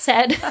Kat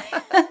said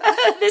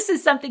this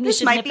is something you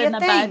should nip in the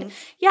bud.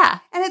 Yeah.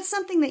 And it's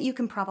something that you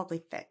can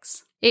probably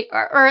fix.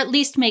 Or at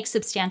least make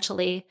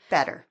substantially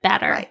better.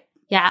 Right.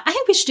 Yeah. I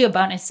think we should do a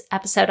bonus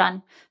episode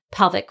on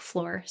pelvic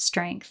floor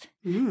strength.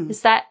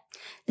 Is that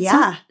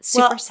not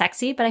super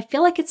sexy, but I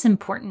feel like it's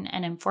important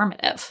and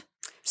informative.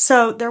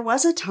 So there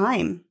was a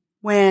time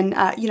when,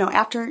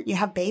 after you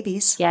have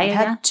babies, I've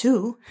had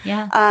 2,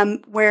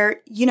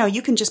 where,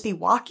 you can just be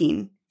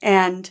walking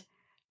and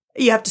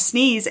you have to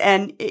sneeze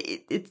and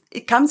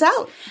it comes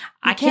out.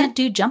 I can't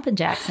do jumping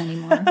jacks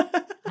anymore.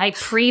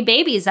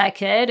 Pre-babies I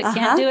could. I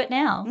can't do it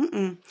now.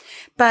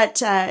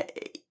 But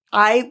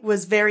I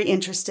was very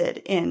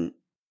interested in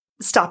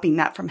stopping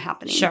that from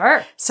happening.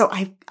 Sure. So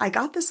I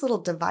got this little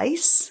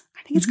device.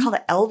 I think it's called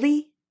an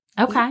Elvie.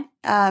 Okay.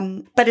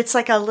 But it's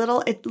like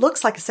it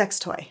looks like a sex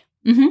toy,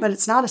 but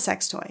it's not a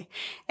sex toy.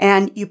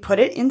 And you put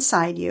it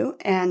inside you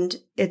and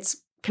it's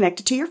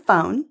connected to your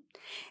phone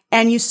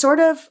and you sort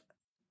of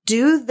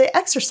do the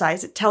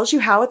exercise. It tells you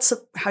how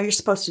you're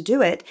supposed to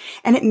do it.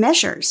 And it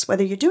measures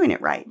whether you're doing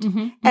it right.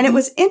 And it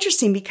was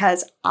interesting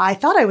because I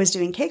thought I was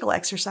doing Kegel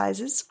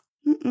exercises.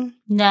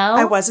 No,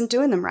 I wasn't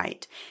doing them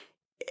right.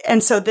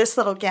 And so this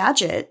little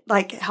gadget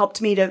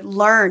helped me to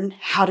learn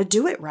how to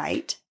do it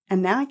right.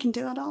 And now I can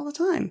do it all the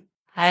time.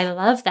 I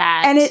love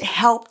that. And it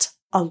helped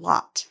a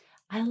lot.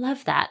 I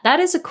love that. That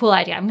is a cool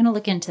idea. I'm going to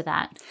look into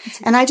that.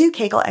 And I do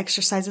Kegel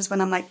exercises when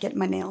I'm getting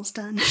my nails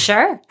done.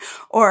 Sure.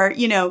 Or,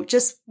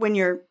 just when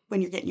you're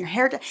getting your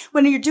hair done,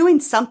 when you're doing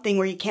something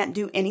where you can't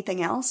do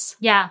anything else.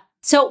 Yeah.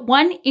 So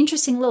one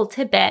interesting little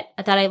tidbit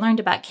that I learned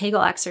about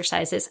Kegel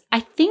exercises, I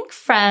think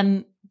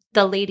from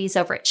the ladies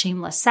over at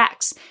Shameless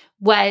Sex,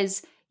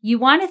 was you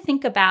want to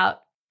think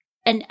about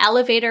an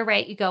elevator,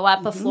 right? You go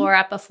up a floor,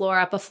 up a floor,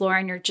 up a floor,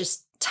 and you're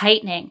just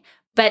tightening.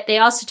 But they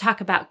also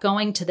talk about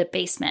going to the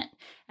basement.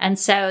 And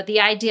so the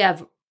idea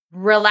of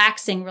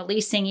relaxing,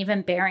 releasing,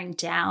 even bearing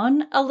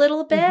down a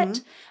little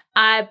bit,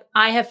 I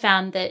have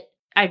found that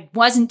I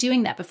wasn't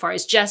doing that before. I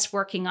was just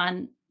working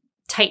on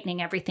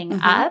tightening everything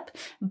up,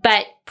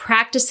 but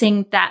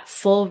practicing that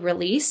full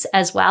release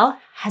as well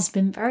has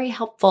been very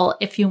helpful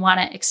if you want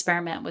to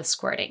experiment with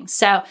squirting.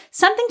 So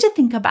something to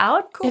think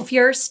about if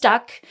you're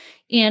stuck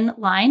in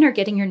line or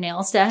getting your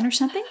nails done or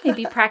something,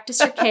 maybe practice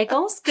your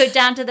Kegels, go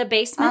down to the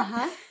basement.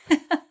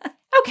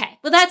 Okay.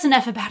 Well, that's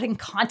enough about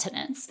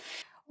incontinence.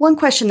 One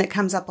question that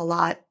comes up a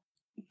lot,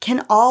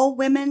 can all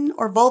women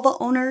or vulva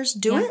owners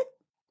do it?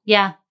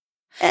 Yeah.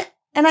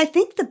 And I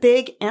think the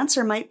big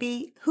answer might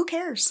be, who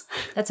cares?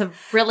 That's a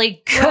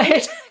really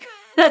good,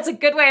 that's a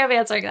good way of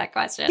answering that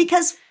question.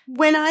 Because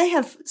when I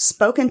have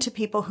spoken to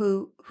people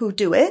who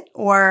do it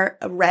or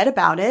read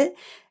about it,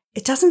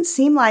 it doesn't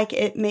seem like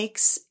it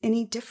makes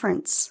any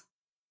difference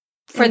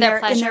in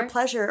their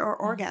pleasure or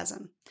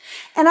orgasm.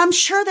 And I'm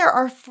sure there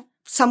are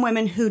some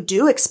women who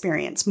do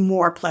experience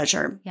more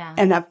pleasure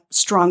and a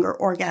stronger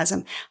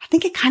orgasm. I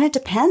think it kind of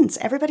depends.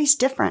 Everybody's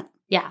different.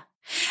 Yeah.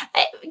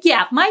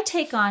 My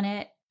take on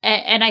it,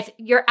 and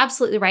you're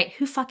absolutely right.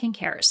 Who fucking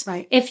cares?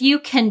 Right. If you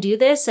can do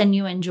this and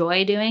you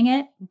enjoy doing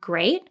it,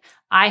 great.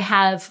 I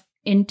have,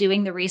 in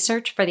doing the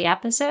research for the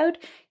episode,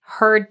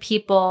 heard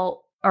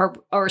people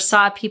or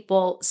saw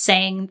people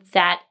saying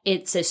that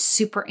it's a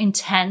super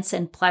intense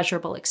and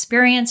pleasurable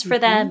experience for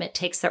them. It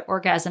takes their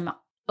orgasm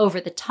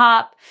over the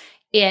top.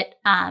 It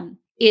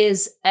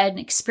is an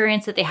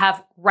experience that they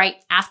have right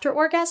after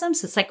orgasm.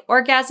 So it's like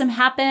orgasm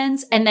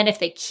happens. And then if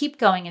they keep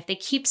going, if they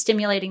keep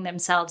stimulating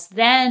themselves,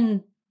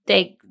 then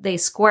they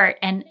squirt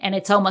and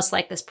it's almost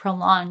like this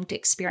prolonged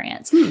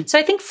experience. So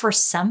I think for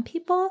some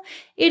people,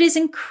 it is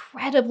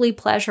incredibly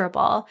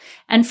pleasurable.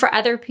 And for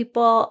other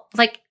people,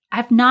 like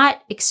I've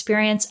not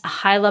experienced a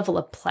high level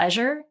of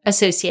pleasure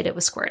associated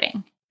with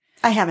squirting.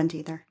 I haven't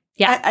either.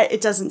 Yeah. It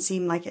doesn't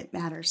seem like it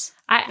matters.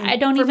 I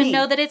don't even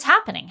know that it's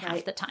happening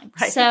half the time.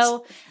 Right.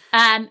 So,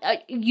 I'm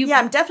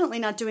definitely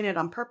not doing it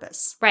on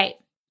purpose. Right.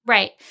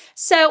 Right.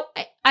 So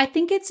I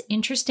think it's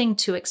interesting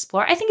to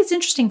explore. I think it's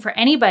interesting for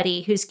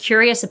anybody who's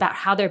curious about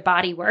how their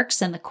body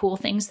works and the cool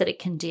things that it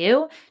can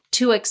do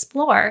to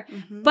explore,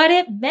 but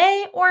it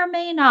may or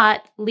may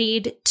not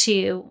lead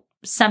to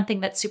something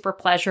that's super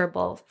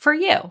pleasurable for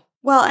you.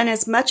 Well, and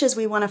as much as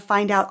we want to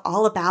find out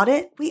all about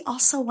it, we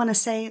also want to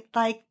say,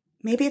 like,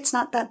 maybe it's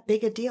not that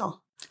big a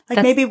deal.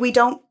 Like maybe we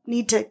don't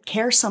need to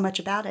care so much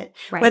about it.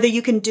 Right. Whether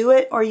you can do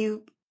it or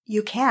you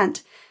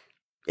can't,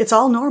 it's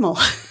all normal.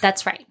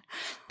 That's right.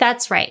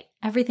 That's right.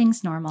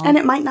 Everything's normal. And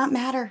it might not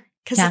matter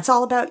because it's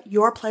all about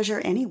your pleasure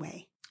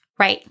anyway.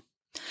 Right.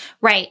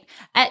 Right.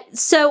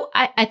 So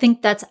I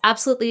think that's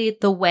absolutely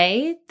the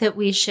way that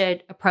we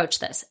should approach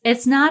this.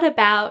 It's not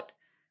about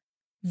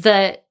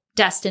the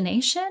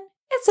destination.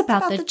 It's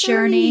about the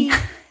journey.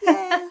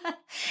 Yeah.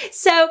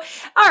 So,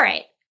 all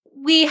right.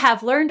 We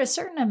have learned a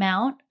certain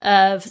amount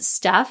of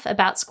stuff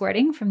about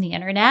squirting from the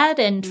internet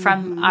and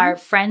from our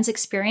friends'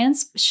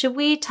 experience. Should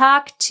we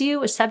talk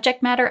to a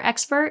subject matter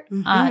expert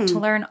to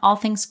learn all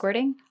things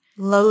squirting?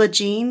 Lola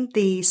Jean,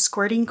 the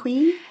squirting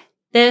queen.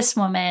 This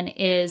woman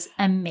is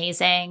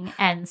amazing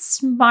and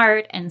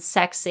smart and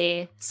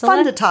sexy. So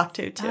fun to talk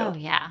to, too. Oh,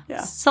 yeah.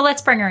 So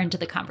let's bring her into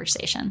the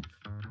conversation.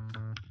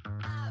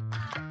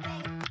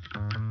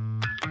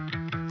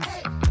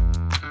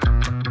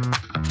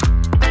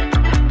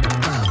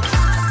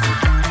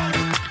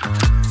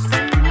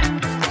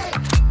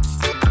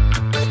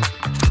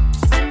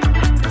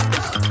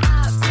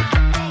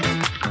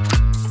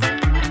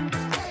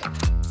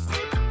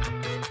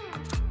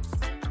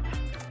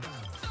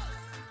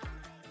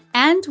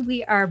 And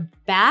we are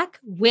back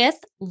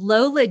with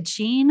Lola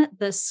Jean,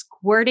 the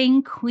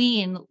squirting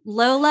queen.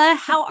 Lola,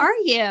 how are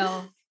you?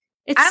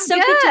 It's so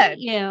good to meet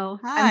you.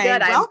 Hi, I'm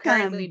good. I'm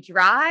currently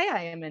dry.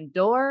 I am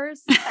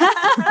indoors.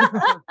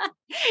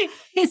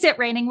 Is it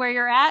raining where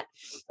you're at?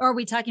 Or are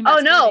we talking about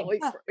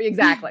squirting?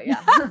 Exactly.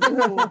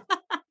 Yeah.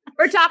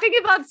 We're talking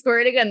about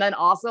squirting, and then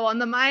also on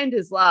the mind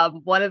is love.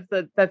 One of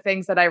the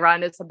things that I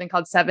run is something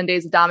called 7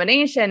 Days of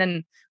Domination,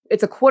 and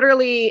it's a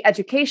quarterly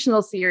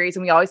educational series,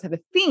 and we always have a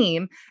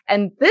theme.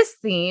 And this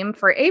theme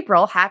for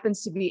April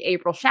happens to be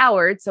April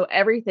showered, so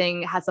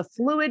everything has a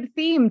fluid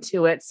theme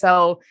to it.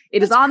 So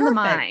it is on the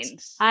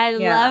mind. I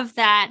love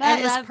that.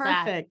 That is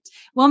perfect.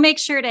 We'll make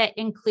sure to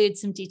include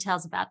some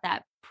details about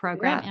that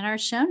program in our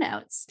show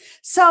notes.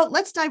 So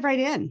let's dive right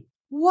in.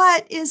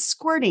 What is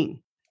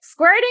squirting?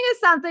 Squirting is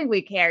something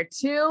we care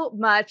too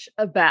much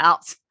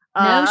about.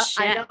 No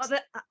shit.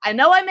 I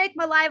know I make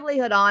my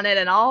livelihood on it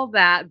and all of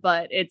that,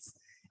 but it's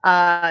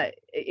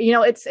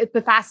it's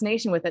the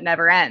fascination with it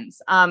never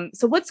ends.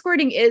 So what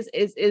squirting is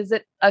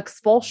it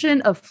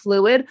expulsion of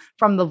fluid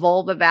from the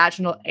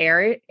vulvovaginal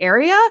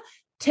area,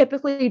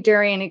 typically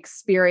during an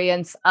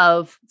experience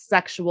of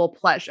sexual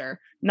pleasure,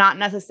 not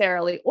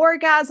necessarily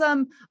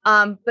orgasm,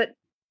 but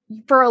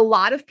for a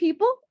lot of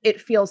people,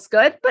 it feels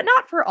good, but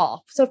not for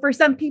all. So for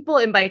some people,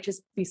 it might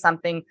just be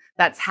something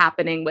that's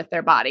happening with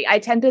their body. I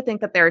tend to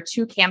think that there are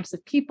two camps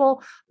of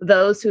people: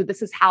 those who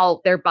this is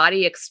how their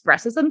body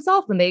expresses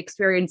themselves when they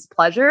experience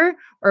pleasure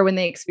or when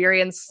they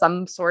experience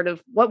some sort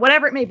of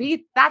whatever it may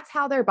be. That's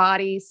how their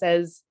body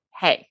says,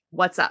 hey,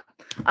 what's up?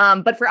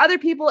 But for other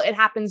people, it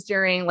happens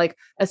during like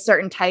a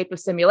certain type of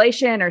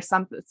simulation or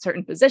some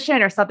certain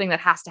position or something that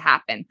has to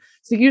happen.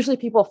 So usually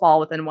people fall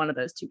within one of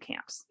those two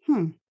camps.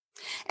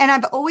 And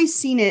I've always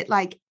seen it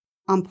like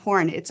on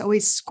porn. It's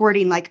always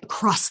squirting like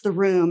across the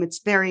room. It's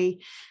very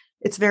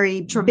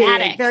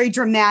dramatic, big, very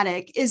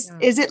dramatic. Is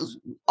it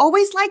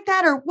always like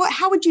that, or what?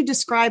 How would you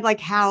describe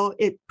like how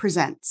it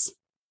presents?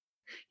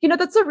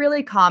 That's a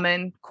really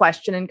common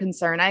question and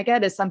concern I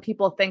get is some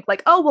people think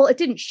like, oh, well, it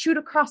didn't shoot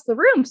across the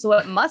room, so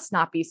it must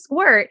not be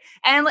squirt.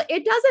 And like,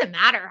 it doesn't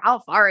matter how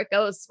far it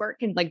goes. Squirt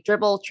can like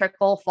dribble,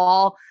 trickle,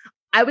 fall.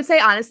 I would say,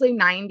 honestly,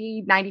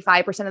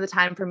 95% of the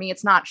time for me,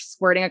 it's not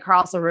squirting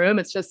across a room.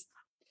 It's just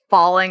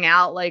falling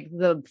out like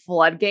the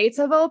floodgates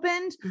have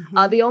opened.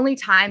 The only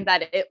time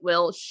that it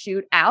will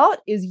shoot out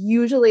is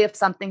usually if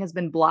something has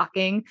been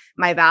blocking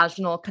my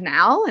vaginal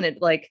canal and it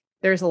like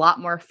there's a lot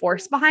more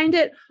force behind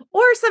it.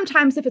 Or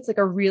sometimes if it's like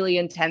a really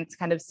intense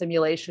kind of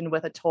simulation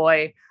with a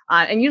toy.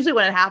 And usually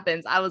when it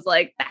happens, I was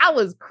like, that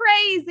was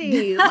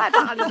crazy. I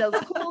thought it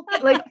was cool.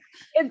 Like,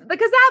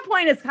 because that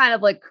point is kind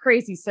of like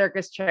crazy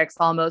circus tricks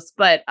almost.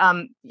 But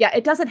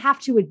it doesn't have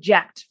to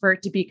eject for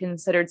it to be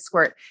considered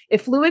squirt.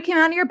 If fluid came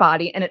out of your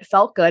body and it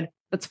felt good,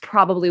 that's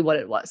probably what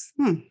it was.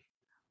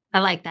 I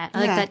like that.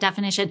 I like that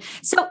definition.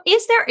 So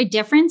is there a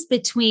difference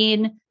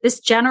between this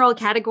general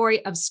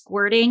category of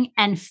squirting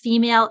and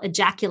female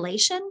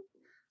ejaculation?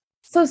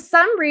 So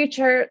some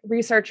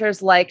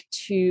researchers like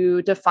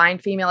to define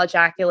female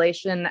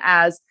ejaculation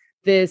as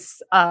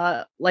this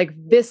like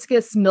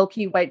viscous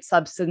milky white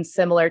substance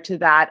similar to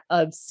that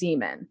of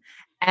semen.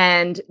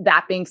 And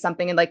that being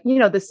something in like,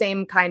 the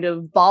same kind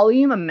of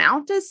volume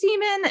amount as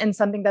semen and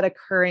something that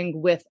occurring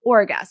with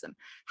orgasm.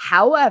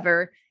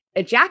 However,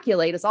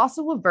 ejaculate is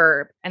also a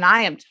verb, and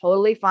I am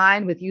totally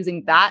fine with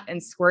using that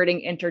and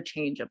squirting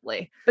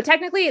interchangeably. But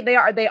technically they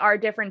are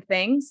different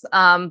things.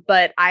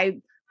 But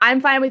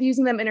I'm fine with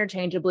using them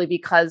interchangeably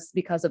because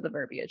of the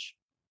verbiage.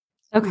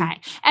 Okay.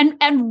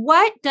 And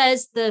what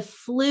does the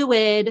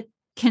fluid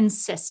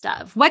consist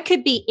of? What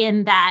could be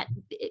in that,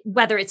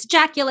 whether it's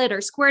ejaculate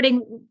or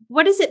squirting?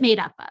 What is it made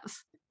up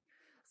of?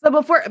 So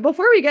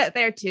before we get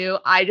there too,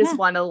 I just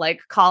want to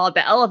like call out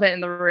the elephant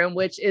in the room,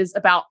 which is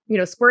about,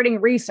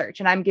 squirting research.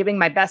 And I'm giving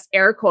my best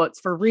air quotes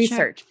for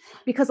research,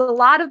 because a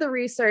lot of the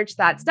research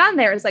that's done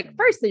there is like,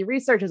 firstly,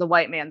 research is a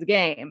white man's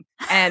game.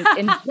 And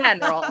in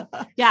general,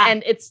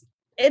 and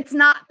it's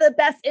not the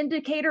best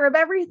indicator of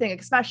everything,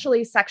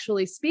 especially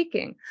sexually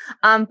speaking.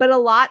 But a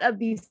lot of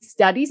these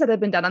studies that have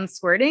been done on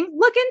squirting,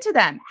 look into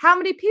them. How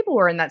many people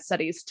were in that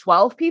studies?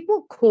 12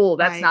 people? Cool.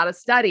 That's not a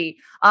study.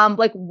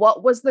 Like,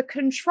 what was the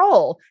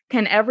control?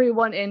 Can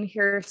everyone in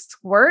here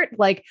squirt?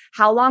 Like,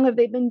 how long have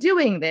they been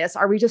doing this?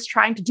 Are we just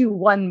trying to do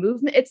one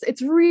movement?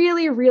 It's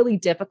really, really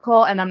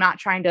difficult. And I'm not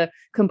trying to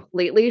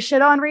completely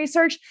shit on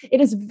research.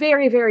 It is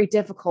very, very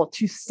difficult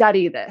to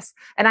study this.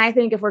 And I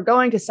think if we're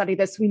going to study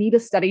this, we need to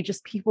study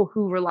just people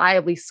who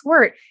reliably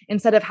squirt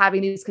instead of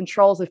having these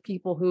controls of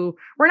people who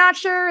we're not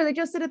sure, they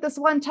just did it this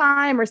one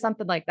time or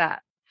something like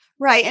that.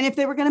 Right. And if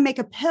they were going to make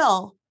a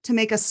pill to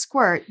make a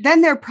squirt,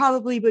 then there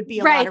probably would be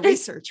a lot of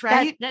research,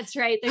 right? That's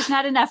right. There's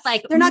not enough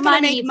they're not going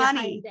to make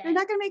money. They're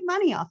not going to make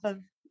money off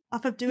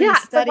of doing a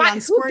study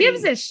on squirting. Who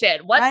gives a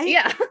shit? What? Right?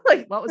 Yeah.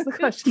 Like, what was the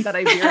question that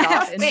I veered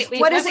off?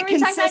 What does it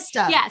consist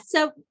of? Yeah.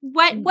 So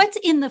what's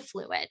in the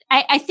fluid?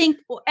 I think,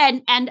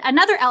 and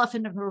another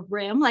elephant in the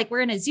room, like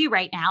we're in a zoo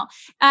right now,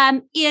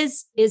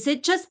 is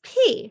it just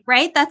pee,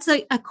 right? That's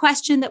a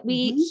question that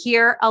we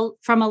hear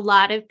from a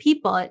lot of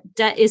people.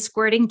 Is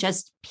squirting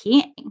just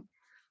peeing?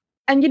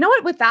 And you know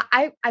what, with that,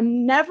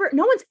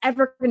 no one's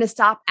ever going to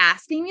stop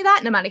asking me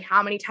that, no matter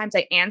how many times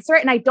I answer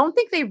it. And I don't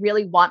think they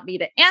really want me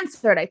to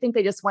answer it. I think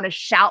they just want to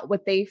shout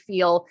what they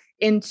feel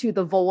into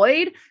the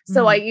void.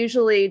 So I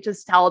usually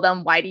just tell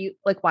them, why do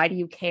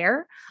you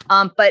care?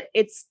 But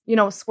it's,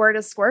 squirt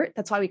is squirt.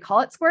 That's why we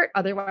call it squirt.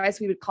 Otherwise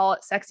we would call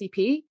it sexy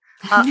pee.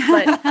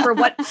 But for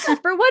what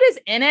is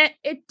in it,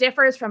 it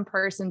differs from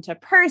person to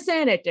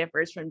person. It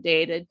differs from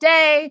day to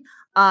day.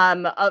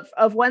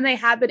 Of when they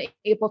have been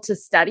able to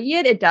study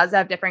it, it does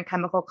have different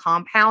chemical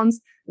compounds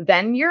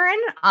than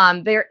urine.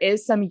 There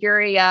is some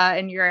urea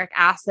and uric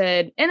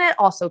acid in it,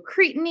 also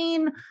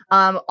creatinine,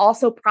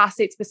 also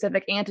prostate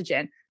specific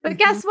antigen. But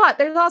guess what?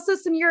 There's also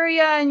some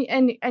urea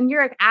and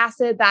uric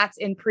acid that's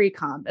in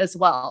pre-com as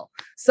well.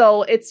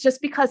 So it's just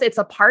because it's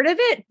a part of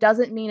it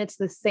doesn't mean it's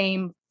the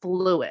same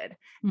fluid.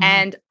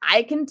 And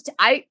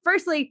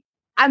firstly,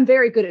 I'm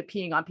very good at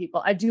peeing on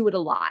people. I do it a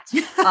lot.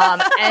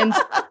 And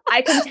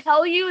I can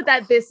tell you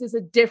that this is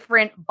a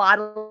different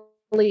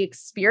bodily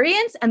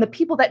experience. And the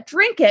people that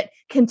drink it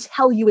can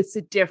tell you it's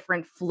a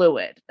different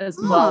fluid as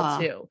well,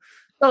 too.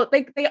 So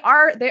they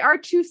are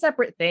two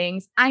separate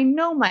things. I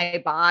know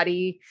my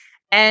body.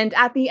 And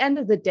at the end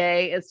of the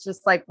day, it's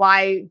just like,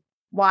 why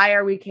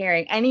are we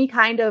caring? Any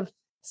kind of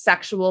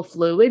sexual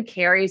fluid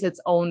carries its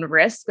own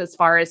risk as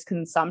far as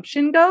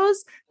consumption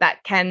goes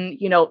that can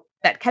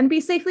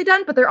be safely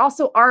done, but there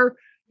also are,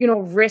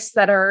 risks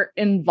that are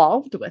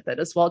involved with it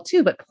as well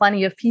too. But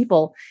plenty of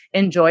people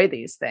enjoy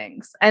these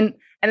things. And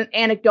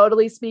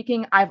anecdotally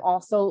speaking, I've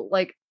also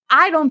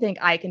I don't think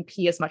I can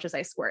pee as much as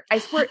I squirt. I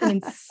squirt an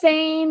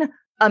insane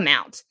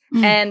amount.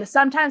 And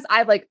sometimes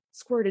I've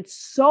squirted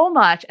so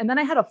much and then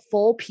I had a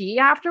full pee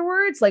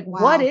afterwards. Wow.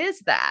 What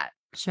is that?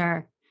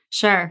 Sure.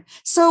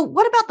 So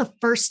what about the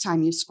first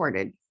time you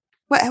squirted?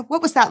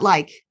 What was that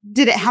like?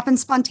 Did it happen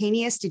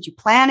spontaneous? Did you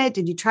plan it?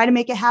 Did you try to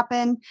make it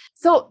happen?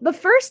 So the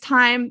first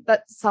time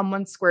that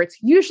someone squirts,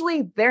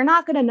 usually they're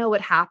not going to know what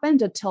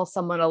happened until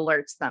someone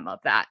alerts them of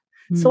that.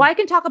 So I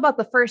can talk about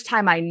the first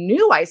time I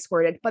knew I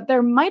squirted, but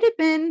there might have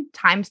been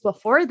times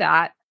before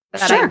that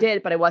I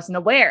did, but I wasn't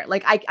aware.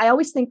 I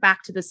always think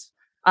back to this.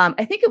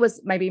 I think it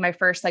was maybe my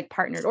first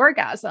partnered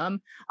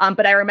orgasm.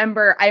 But I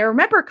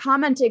remember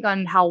commenting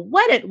on how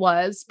wet it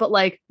was, but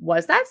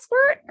was that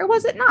squirt or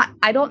was it not?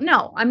 I don't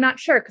know. I'm not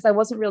sure because I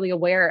wasn't really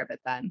aware of it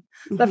then.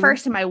 The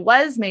first time I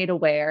was made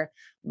aware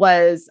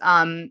was,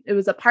 it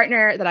was a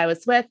partner that I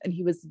was with and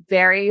he was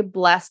very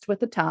blessed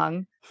with the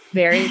tongue,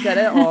 very good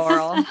at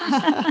oral.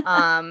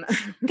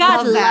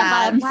 God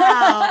love him.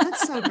 Wow.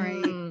 That's so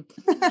great.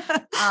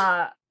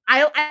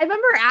 I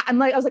remember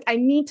I was like, I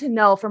need to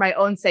know for my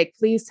own sake,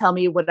 please tell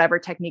me whatever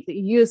technique that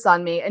you used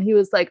on me. And he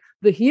was like,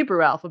 the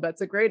Hebrew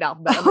alphabet's a great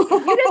alphabet. I'm like,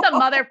 you did the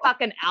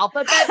motherfucking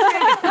alphabet.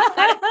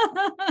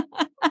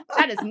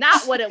 That is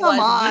not what it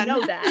was. You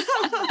know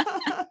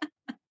that.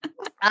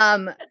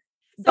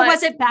 So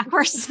was it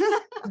backwards?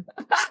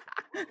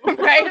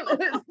 Right?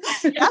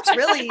 That's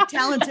really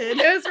talented.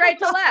 It was right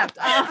to left.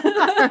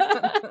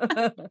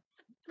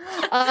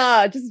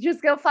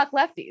 Just go fuck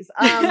lefties.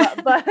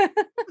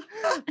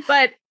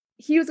 But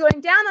he was going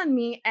down on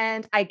me,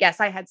 and I guess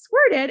I had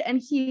squirted, and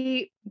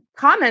he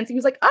comments, he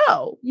was like,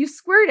 "Oh, you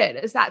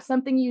squirted. Is that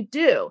something you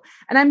do?"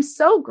 And I'm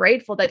so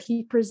grateful that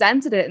he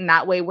presented it in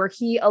that way, where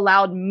he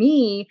allowed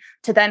me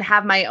to then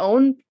have my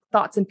own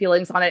thoughts and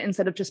feelings on it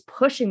instead of just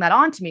pushing that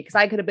onto me. Cause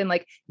I could have been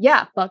like,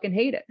 yeah, fucking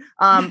hate it.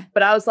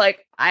 But I was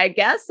like, I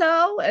guess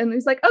so. And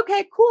he's like,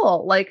 okay,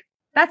 cool. Like,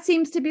 that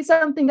seems to be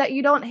something that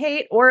you don't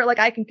hate, or like,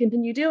 I can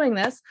continue doing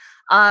this.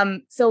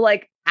 So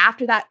like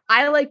after that,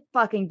 I like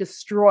fucking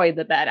destroyed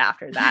the bed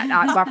after that.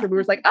 After we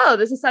were like, oh,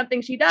 this is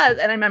something she does.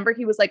 And I remember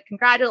he was like,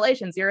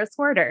 congratulations, you're a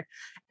squirter.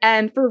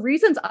 And for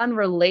reasons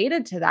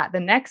unrelated to that, the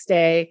next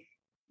day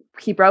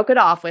he broke it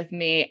off with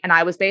me. And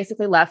I was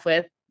basically left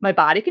with, my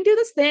body can do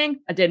this thing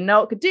I didn't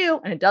know it could do,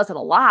 and it does it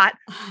a lot.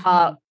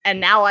 And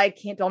now I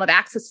don't have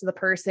access to the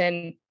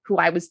person who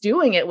I was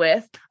doing it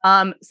with.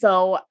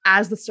 So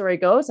as the story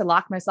goes, I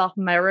locked myself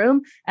in my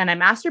room and I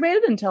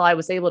masturbated until I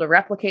was able to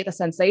replicate the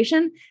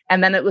sensation.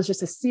 And then it was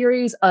just a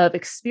series of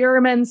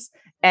experiments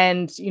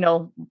and,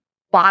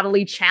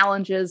 bodily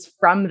challenges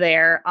from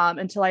there,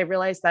 until I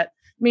realized that,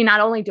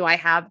 not only do I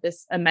have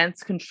this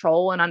immense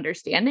control and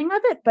understanding of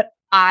it, but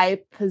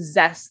I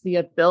possess the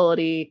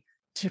ability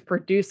to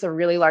produce a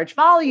really large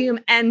volume.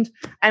 And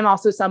I'm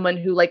also someone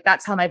who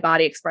that's how my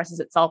body expresses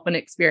itself when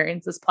it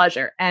experiences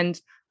pleasure. And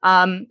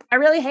I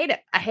really hate it.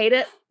 I hate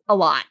it a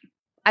lot.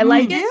 I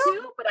like it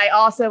too, but I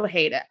also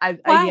hate it.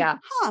 Why?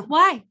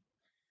 Why?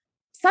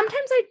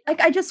 Sometimes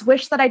I just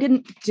wish that I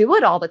didn't do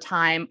it all the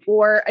time.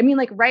 Or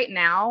right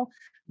now,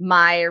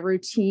 my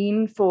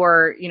routine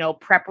for,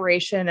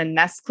 preparation and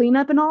mess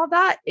cleanup and all of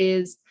that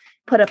is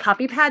put a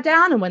puppy pad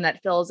down. And when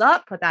that fills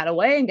up, put that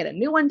away and get a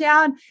new one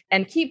down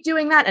and keep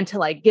doing that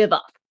until I give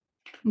up.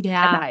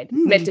 Yeah. And I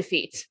admit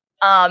defeat.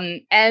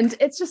 And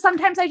it's just,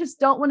 sometimes I just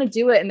don't want to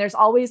do it. And there's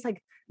always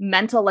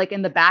mental,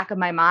 in the back of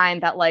my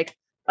mind that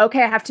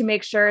okay, I have to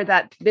make sure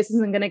that this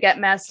isn't going to get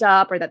messed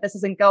up or that this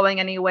isn't going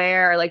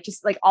anywhere, or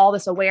just all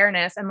this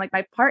awareness. And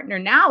my partner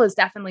now is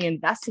definitely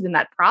invested in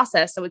that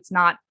process. So it's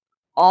not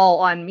all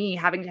on me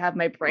having to have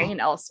my brain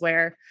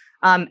elsewhere.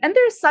 And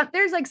there's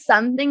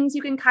some things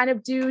you can kind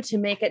of do to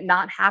make it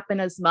not happen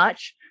as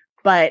much,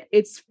 but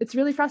it's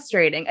really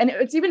frustrating. And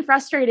it's even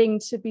frustrating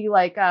to be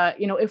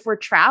if we're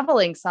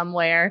traveling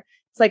somewhere,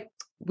 it's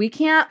we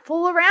can't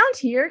fool around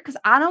here because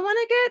I don't want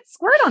to get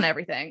squirt on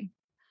everything.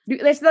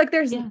 There's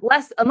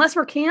less, unless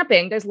we're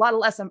camping, there's a lot of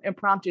less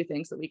impromptu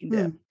things that we can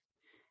do.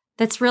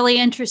 That's really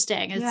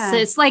interesting.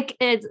 It's like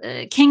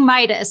King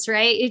Midas,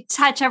 right? You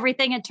touch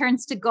everything, it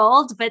turns to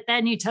gold, but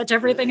then you touch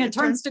everything, it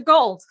turns to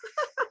gold.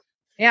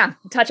 Yeah.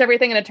 Touch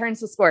everything and it turns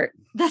to squirt.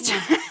 That's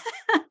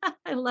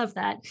I love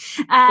that.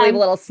 Leave a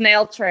little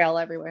snail trail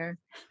everywhere.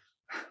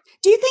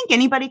 Do you think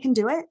anybody can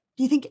do it?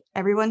 Do you think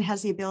everyone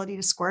has the ability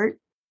to squirt?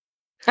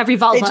 Every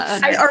vulva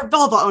owner. Or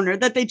vulva owner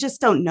that they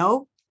just don't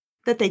know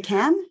that they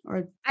can?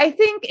 Or I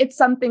think it's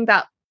something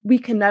that we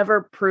can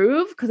never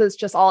prove because it's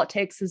just all it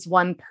takes is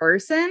one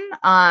person.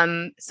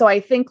 So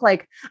I think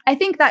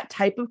that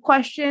type of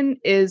question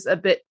is a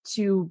bit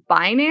too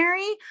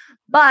binary,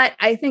 but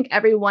I think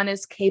everyone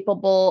is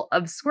capable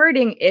of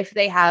squirting if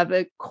they have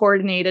a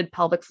coordinated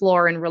pelvic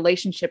floor in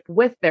relationship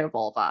with their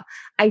vulva.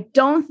 I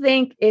don't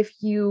think if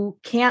you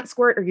can't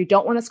squirt or you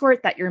don't want to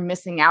squirt that you're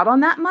missing out on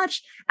that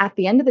much. At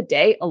the end of the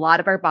day, a lot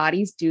of our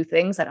bodies do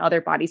things that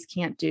other bodies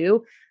can't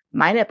do.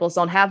 My nipples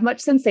don't have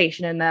much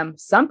sensation in them.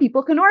 Some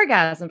people can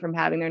orgasm from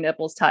having their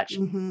nipples touched.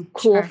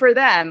 Cool for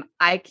them.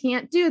 I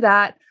can't do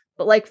that,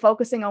 but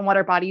focusing on what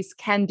our bodies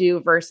can do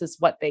versus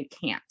what they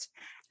can't.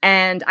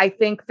 And I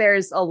think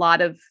there's a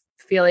lot of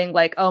feeling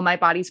oh, my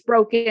body's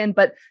broken,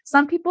 but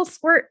some people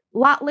squirt a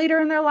lot later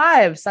in their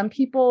lives. Some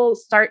people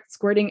start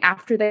squirting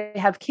after they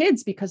have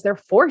kids because they're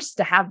forced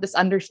to have this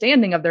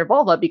understanding of their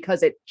vulva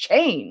because it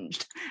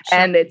changed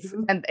and it's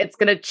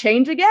going to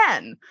change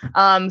again.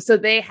 So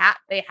they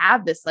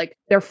have this,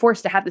 they're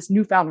forced to have this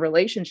newfound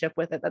relationship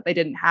with it that they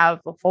didn't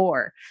have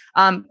before.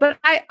 But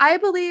I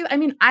believe,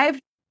 I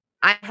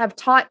have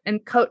taught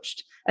and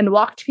coached and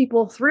walked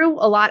people through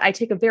a lot. I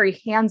take a very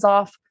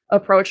hands-off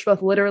approach,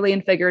 both literally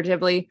and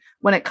figuratively,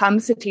 when it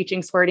comes to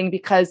teaching squirting,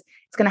 because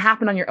it's going to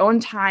happen on your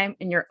own time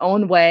in your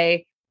own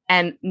way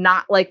and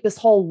not this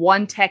whole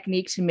one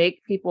technique to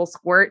make people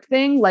squirt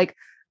thing.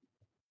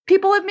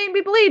 People have made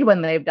me bleed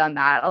when they've done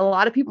that. A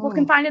lot of people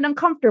can find it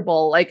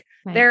uncomfortable.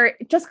 They're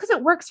just because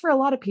it works for a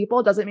lot of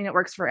people doesn't mean it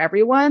works for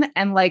everyone.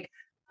 And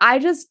I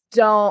just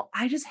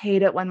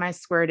hate it when my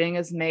squirting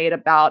is made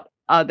about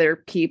other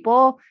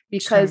people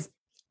because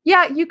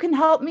yeah, you can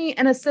help me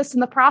and assist in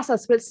the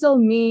process, but it's still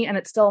me and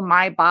it's still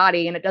my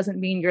body. And it doesn't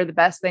mean you're the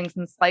best things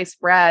in sliced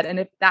bread.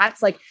 And if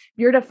that's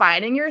you're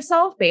defining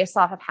yourself based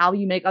off of how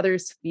you make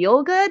others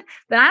feel good,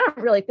 then I don't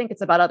really think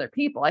it's about other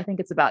people. I think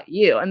it's about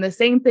you. And the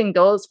same thing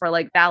goes for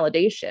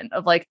validation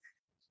of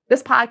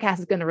this podcast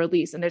is going to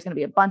release and there's going to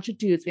be a bunch of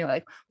dudes being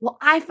well,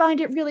 I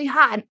find it really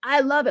hot and I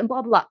love it and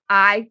blah, blah, blah.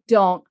 I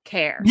don't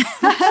care.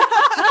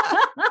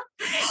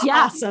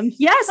 Yeah. Awesome.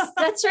 Yes,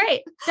 that's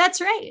right. That's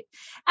right.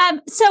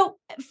 So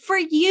for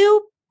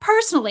you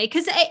personally,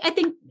 because I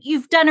think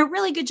you've done a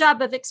really good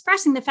job of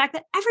expressing the fact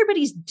that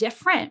everybody's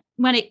different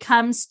when it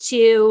comes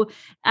to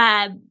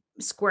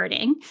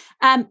squirting.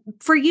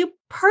 For you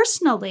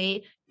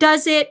personally,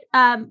 does it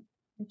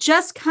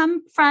just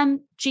come from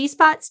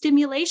G-spot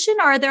stimulation,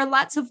 or are there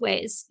lots of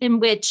ways in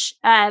which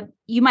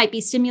you might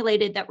be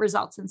stimulated that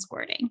results in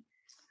squirting?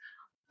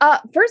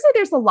 Firstly,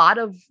 there's a lot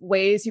of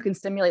ways you can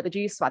stimulate the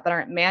G-spot that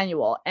aren't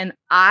manual. And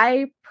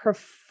I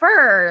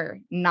prefer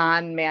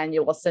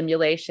non-manual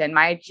stimulation.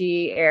 My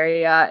G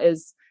area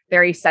is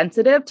very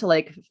sensitive to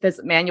like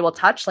manual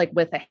touch, like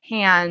with a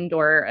hand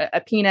or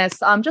a penis,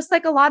 just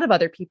like a lot of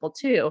other people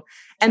too. Sure.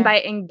 And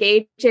by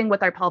engaging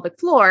with our pelvic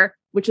floor,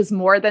 which is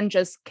more than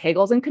just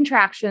Kegels and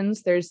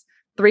contractions, there's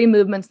 3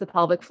 movements the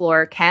pelvic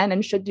floor can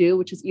and should do,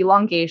 which is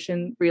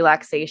elongation,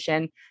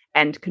 relaxation,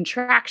 and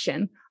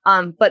contraction.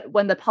 But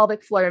when the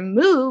pelvic floor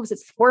moves, it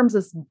forms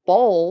this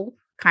bowl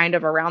kind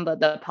of around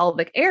the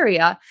pelvic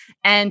area.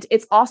 And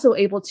it's also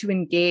able to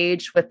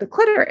engage with the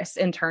clitoris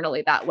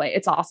internally that way.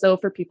 It's also,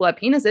 for people who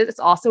have penises, it's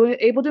also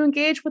able to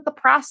engage with the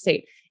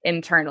prostate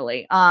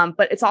internally.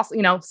 But it's also,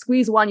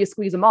 squeeze one, you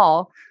squeeze them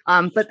all.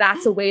 But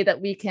that's a way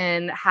that we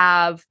can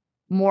have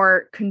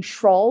more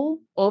control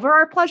over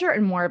our pleasure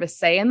and more of a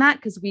say in that,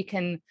 because we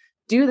can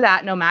do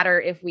that no matter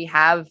if we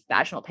have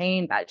vaginal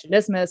pain,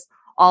 vaginismus,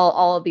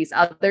 all of these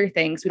other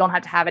things. We don't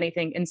have to have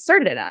anything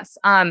inserted in us.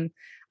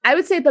 I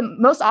would say the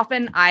most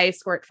often I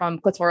squirt from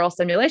clitoral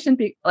stimulation,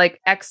 like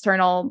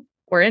external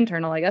or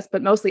internal, I guess,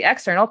 but mostly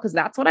external, because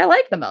that's what I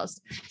like the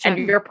most. Sure.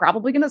 And you're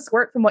probably going to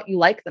squirt from what you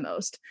like the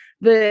most.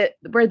 Where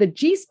the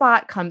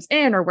G-spot comes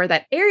in, or where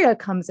that area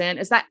comes in,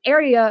 is that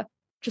area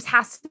just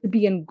has to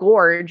be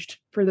engorged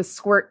for the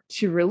squirt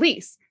to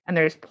release. And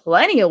there's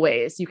plenty of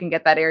ways you can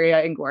get that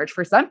area engorged.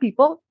 For some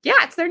people,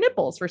 it's their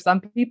nipples. For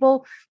some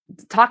people,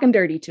 talking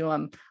dirty to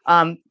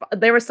them.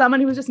 There was someone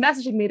who was just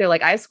messaging me. They're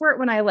like, I squirt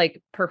when I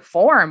like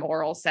perform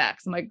oral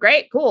sex. I'm like,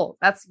 great, cool.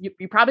 That's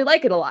you probably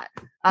like it a lot.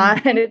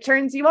 And it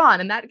turns you on,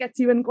 and that gets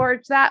you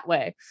engorged that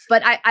way.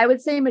 But I would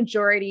say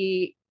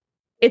majority,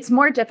 it's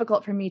more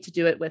difficult for me to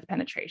do it with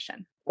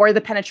penetration, or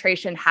the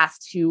penetration has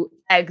to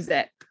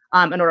exit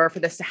in order for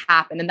this to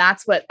happen. And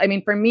that's what,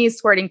 for me,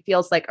 squirting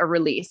feels like a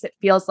release. It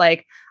feels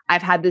like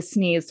I've had this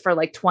sneeze for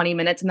like 20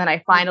 minutes and then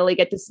I finally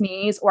get to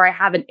sneeze, or I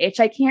have an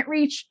itch I can't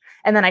reach,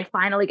 and then I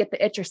finally get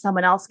the itch, or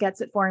someone else gets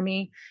it for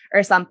me,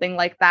 or something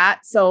like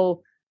that.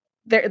 So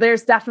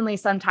there's definitely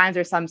sometimes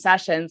there's some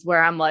sessions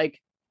where I'm like,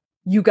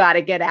 you got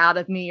to get out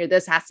of me, or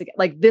this has to get,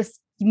 like, this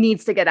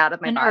needs to get out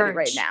of my body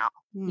right now.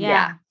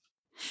 Yeah.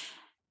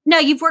 Now,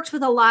 you've worked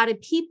with a lot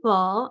of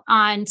people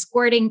on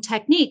squirting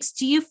techniques.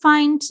 Do you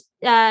find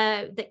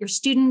that your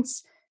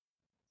students,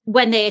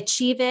 when they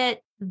achieve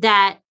it,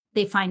 that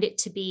they find it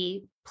to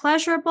be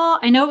pleasurable?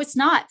 I know it's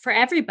not for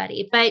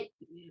everybody, but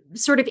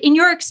sort of in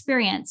your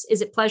experience,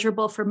 is it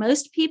pleasurable for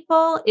most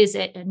people? Is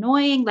it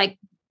annoying? Like,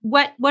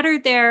 what are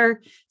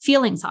their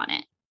feelings on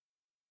it?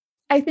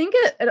 I think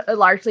it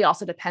largely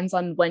also depends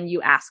on when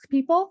you ask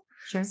people.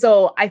 Sure.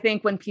 So I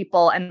think when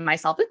people, and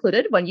myself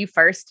included, when you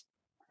first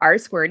are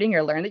squirting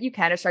or learn that you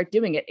can or start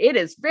doing it, it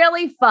is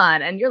really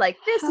fun. And you're like,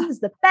 this is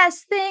the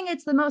best thing.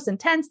 It's the most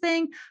intense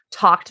thing.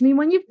 Talk to me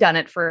when you've done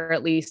it for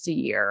at least a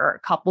year or a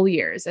couple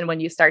years, and when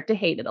you start to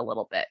hate it a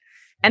little bit.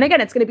 And again,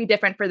 it's going to be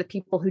different for the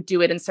people who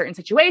do it in certain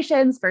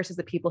situations versus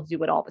the people who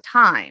do it all the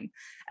time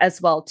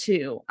as well,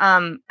 too.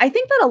 I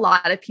think that a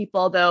lot of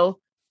people, though,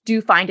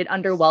 do find it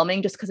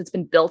underwhelming just because it's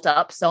been built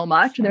up so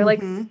much. And they're like,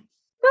 that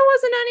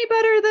wasn't any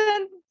better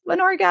than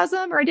an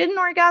orgasm, or I did an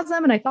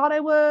orgasm and I thought I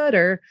would,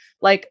 or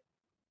like,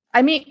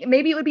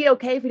 maybe it would be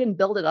okay if we didn't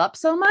build it up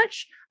so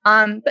much.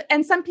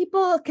 And some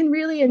people can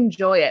really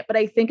enjoy it. But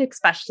I think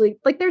especially,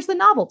 like, there's the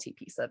novelty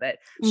piece of it.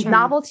 Sure.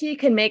 Novelty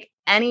can make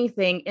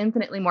anything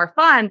infinitely more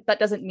fun. That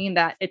doesn't mean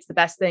that it's the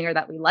best thing or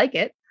that we like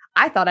it.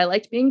 I thought I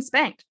liked being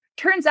spanked.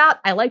 Turns out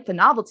I like the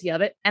novelty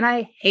of it, and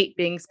I hate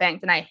being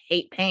spanked, and I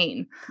hate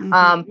pain.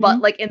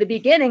 But like in the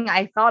beginning,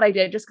 I thought I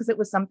did just because it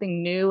was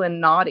something new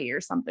and naughty or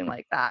something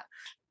like that.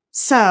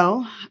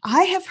 So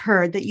I have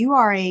heard that you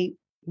are a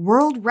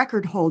world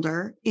record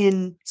holder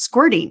in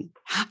squirting.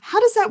 How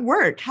does that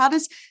work?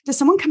 Does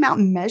someone come out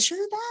and measure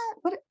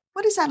that?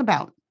 What is that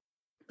about?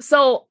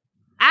 So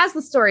as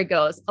the story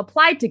goes,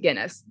 applied to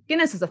Guinness.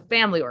 Guinness is a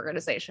family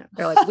organization.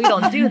 They're like, we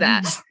don't do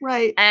that.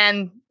 Right.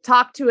 And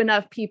talked to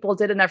enough people,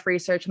 did enough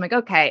research. I'm like,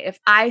 okay, if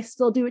I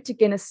still do it to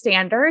Guinness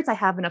standards, I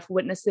have enough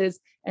witnesses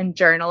and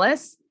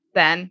journalists,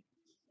 then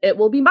it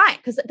will be mine.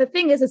 Because the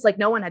thing is, it's like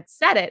no one had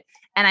said it.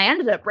 And I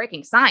ended up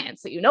breaking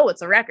science. So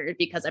it's a record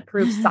because it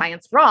proves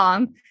science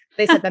wrong.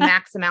 They said the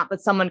max amount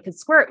that someone could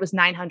squirt was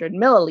 900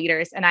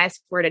 milliliters. And I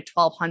squirted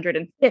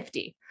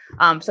 1,250.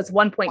 So it's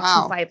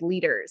 1.25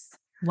 liters.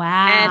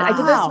 Wow. And I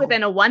did this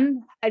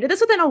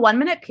within a 1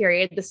 minute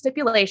period. The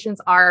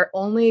stipulations are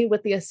only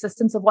with the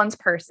assistance of one's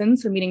person.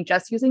 So meaning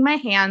just using my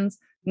hands,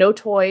 no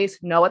toys,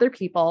 no other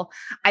people.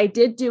 I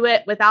did do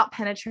it without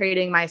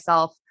penetrating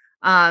myself.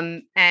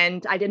 And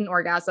I didn't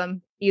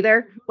orgasm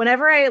either.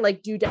 Whenever I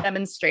do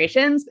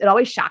demonstrations, it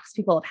always shocks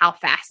people of how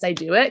fast I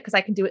do it, because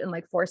I can do it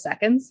in 4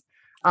 seconds.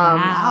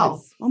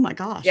 Wow. Oh my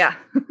gosh. Yeah.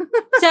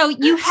 So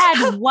you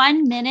had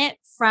 1 minute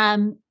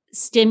from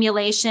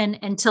stimulation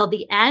until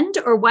the end,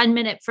 or 1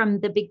 minute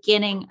from the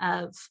beginning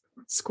of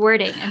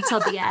squirting until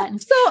the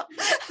end? So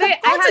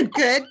that's a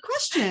good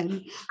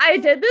question. I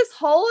did this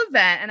whole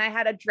event and I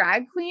had a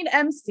drag queen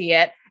MC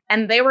it,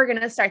 and they were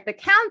going to start the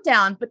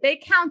countdown, but they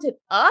counted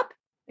up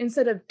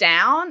instead of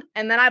down.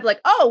 And then I'm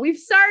like, oh, we've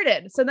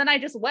started. So then I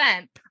just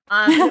went.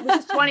 It was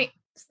just 20.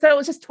 So it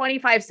was just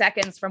 25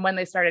 seconds from when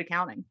they started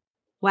counting.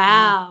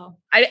 Wow.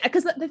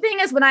 Because the thing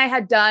is, when I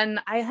had done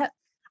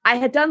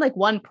like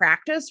one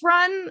practice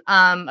run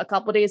a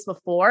couple of days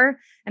before,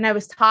 and I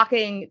was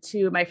talking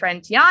to my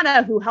friend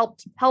Tiana, who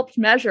helped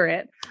measure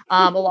it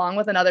along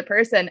with another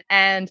person.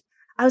 And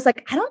I was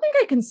like, I don't think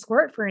I can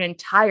squirt for an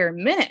entire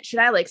minute. Should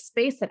I like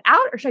space it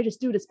out, or should I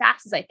just do it as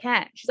fast as I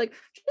can? She's like,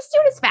 just do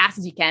it as fast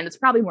as you can. It's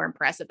probably more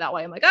impressive that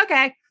way. I'm like,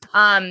 okay.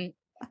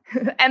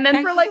 And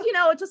then for like,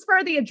 just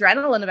for the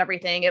adrenaline of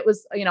everything, it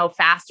was,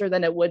 faster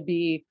than it would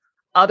be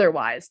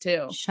otherwise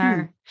too.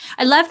 Sure.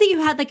 I love that you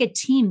had like a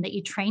team that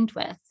you trained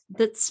with.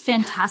 That's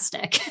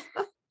fantastic.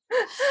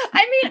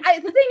 I mean,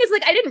 the thing is,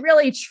 like, I didn't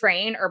really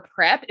train or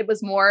prep. It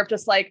was more of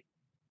just like,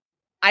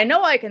 I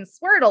know I can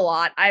squirt a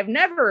lot. I've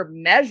never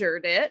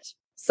measured it.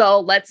 So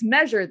let's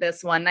measure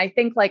this one. I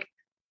think like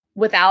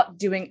without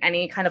doing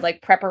any kind of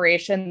like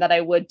preparation that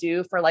I would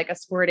do for like a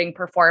squirting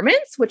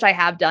performance, which I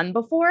have done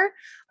before.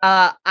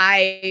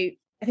 I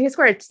think I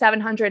squirted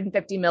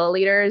 750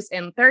 milliliters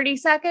in 30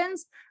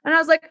 seconds. And I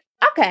was like,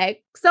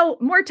 okay, so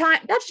more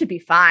time, that should be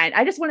fine.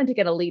 I just wanted to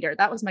get a liter.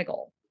 That was my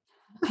goal.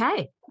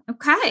 Okay.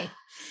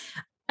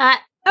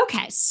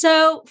 Okay.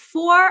 So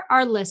for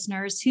our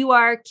listeners who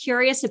are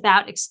curious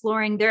about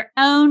exploring their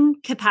own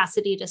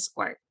capacity to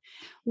squirt,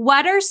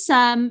 what are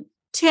some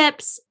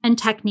tips and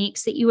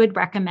techniques that you would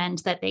recommend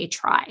that they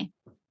try?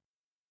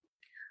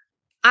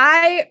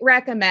 I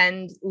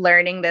recommend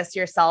learning this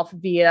yourself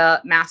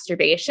via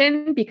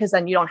masturbation, because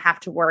then you don't have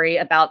to worry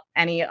about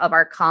any of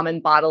our common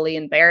bodily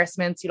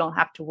embarrassments. You don't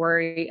have to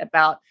worry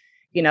about,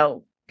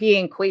 peeing,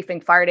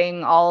 queefing,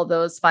 farting, all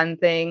those fun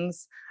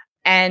things.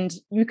 And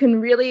you can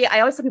really,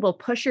 I always tell people,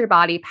 push your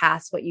body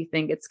past what you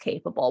think it's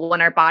capable. When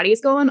our bodies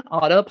go on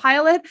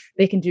autopilot,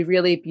 they can do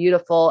really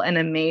beautiful and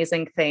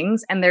amazing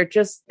things. And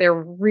they're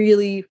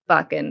really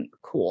fucking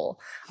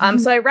cool.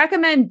 So I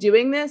recommend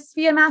doing this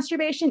via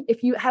masturbation.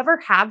 If you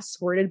ever have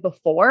squirted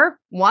before,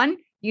 one,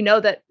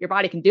 that your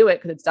body can do it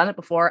because it's done it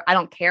before. I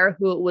don't care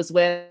who it was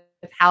with,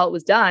 how it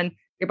was done.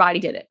 Your body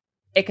did it.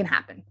 It can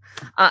happen.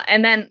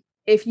 And then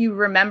if you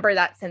remember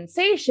that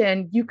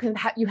sensation, you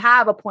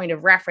have a point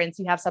of reference.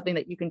 You have something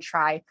that you can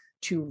try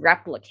to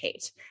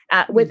replicate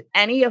with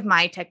any of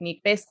my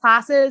technique-based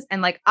classes.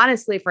 And like,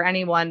 honestly, for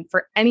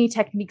any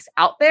techniques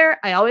out there,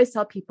 I always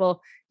tell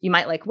people, you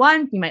might like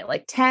one, you might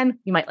like 10,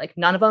 you might like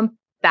none of them.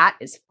 That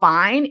is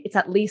fine. It's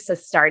at least a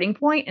starting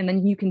point. And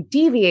then you can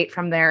deviate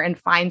from there and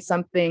find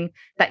something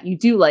that you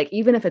do like,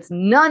 even if it's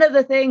none of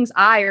the things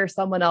I or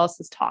someone else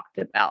has talked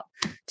about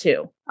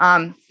too.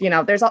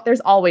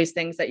 There's always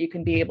things that you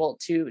can be able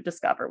to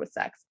discover with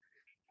sex.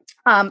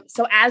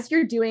 So as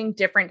you're doing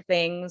different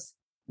things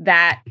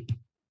that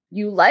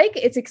you like,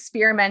 it's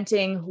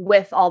experimenting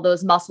with all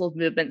those muscle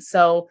movements.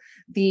 So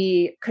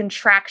the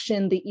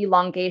contraction, the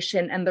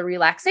elongation, and the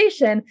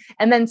relaxation,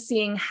 and then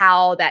seeing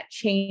how that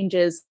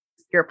changes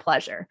your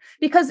pleasure.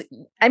 Because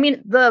I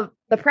mean, the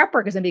prep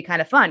work is going to be kind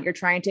of fun. You're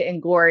trying to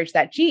engorge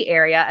that G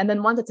area. And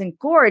then once it's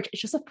engorged,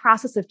 it's just a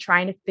process of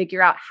trying to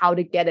figure out how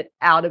to get it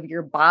out of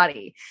your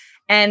body.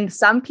 And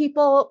some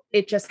people,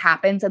 it just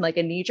happens in like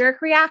a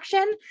knee-jerk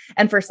reaction.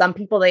 And for some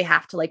people, they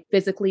have to like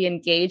physically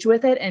engage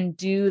with it and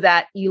do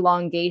that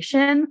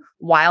elongation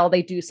while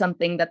they do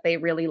something that they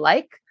really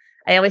like.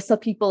 I always tell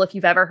people, if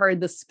you've ever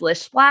heard the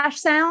splish splash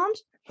sound,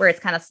 where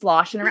it's kind of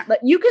sloshing around, but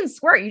you can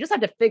squirt. You just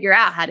have to figure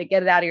out how to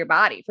get it out of your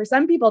body. For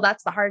some people,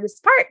 that's the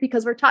hardest part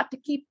because we're taught to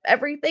keep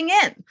everything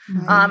in.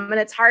 And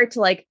it's hard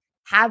to like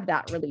have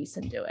that release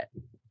and do it.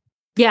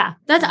 Yeah.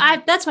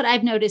 That's what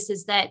I've noticed,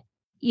 is that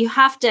you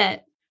have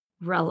to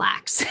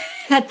relax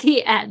at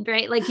the end,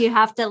 right? Like you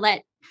have to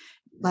let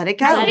it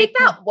go. I hate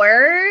that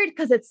word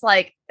because it's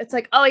like,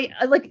 oh,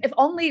 like if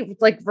only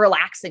like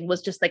relaxing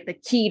was just like the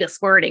key to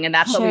squirting, and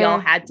that's what we all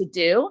had to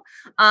do.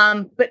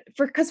 But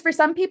for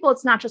some people,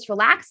 it's not just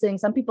relaxing.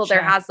 Some people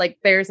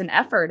there's an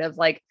effort of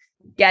like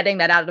getting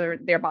that out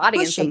of their body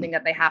and something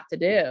that they have to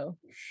do.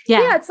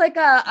 Yeah. It's like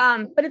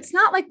but it's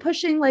not like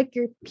pushing like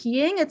you're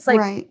peeing. It's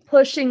like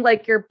pushing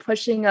like you're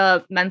pushing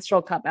a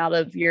menstrual cup out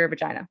of your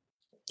vagina.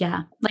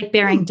 Yeah. Like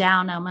bearing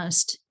down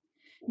almost.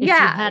 If you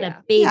had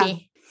a baby. Yeah.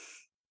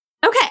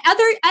 Okay.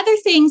 Other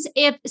things.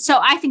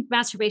 I think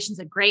masturbation is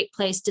a great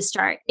place to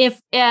start.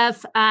 If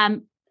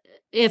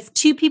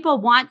two people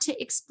want to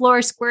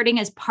explore squirting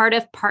as part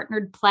of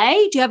partnered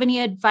play, do you have any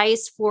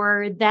advice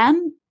for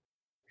them?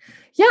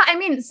 Yeah, I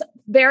mean, it's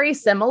very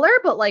similar,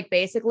 but like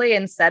basically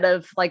instead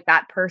of like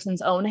that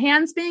person's own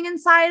hands being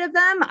inside of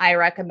them, I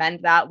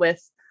recommend that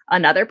with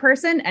another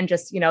person and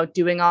just,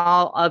 doing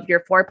all of your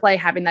foreplay,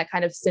 having that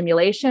kind of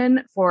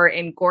stimulation for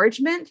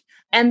engorgement.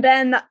 And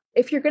then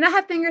if you're going to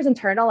have fingers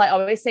internal, I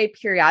always say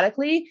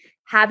periodically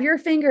have your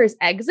fingers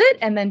exit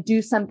and then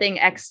do something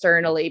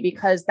externally,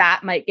 because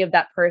that might give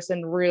that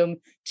person room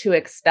to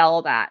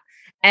expel that.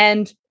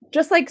 And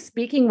just like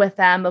speaking with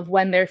them of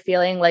when they're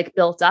feeling like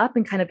built up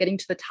and kind of getting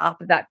to the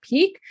top of that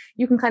peak,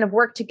 you can kind of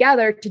work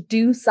together to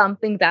do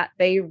something that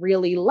they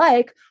really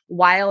like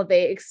while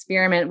they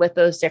experiment with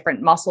those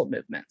different muscle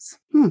movements.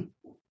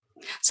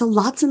 So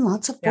lots and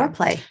lots of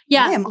foreplay.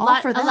 Yeah, I am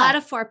all for that. A lot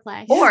of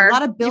foreplay. Or a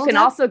lot of you can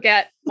also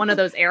get one of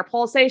those air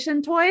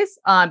pulsation toys,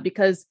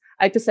 because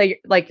I like to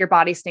say like your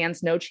body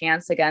stands no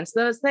chance against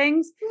those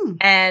things.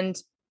 And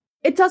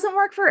it doesn't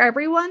work for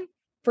everyone.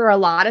 For a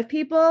lot of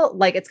people,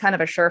 like it's kind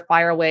of a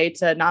surefire way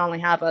to not only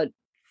have a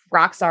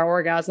rock star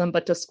orgasm,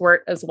 but to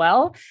squirt as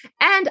well.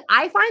 And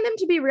I find them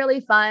to be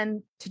really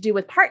fun to do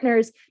with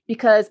partners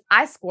because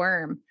I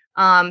squirm.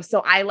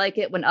 So I like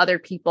it when other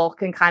people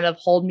can kind of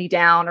hold me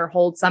down or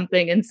hold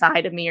something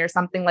inside of me or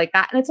something like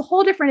that. And it's a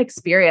whole different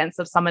experience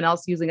of someone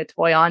else using a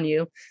toy on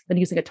you than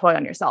using a toy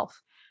on yourself.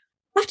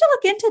 I have to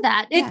look into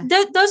that.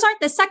 Those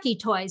aren't the sucky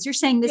toys. You're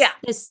saying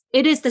this,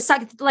 it is the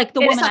suck, like the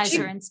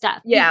womanizer and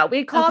stuff. Yeah.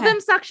 We call them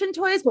suction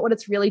toys, but what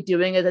it's really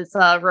doing is it's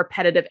a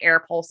repetitive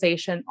air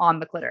pulsation on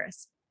the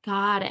clitoris.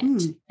 Got it.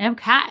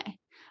 Okay. I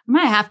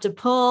might have to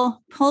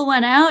pull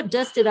one out,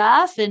 dust it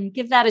off and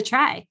give that a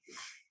try.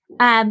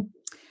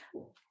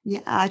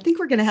 Yeah, I think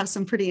we're going to have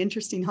some pretty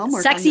interesting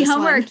homework. Sexy on this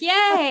homework.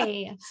 One.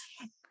 Yay.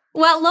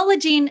 Well, Lola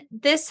Jean,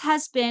 this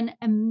has been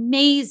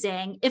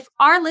amazing. If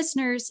our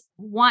listeners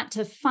want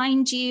to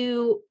find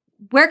you,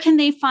 where can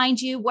they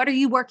find you? What are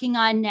you working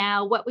on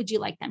now? What would you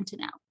like them to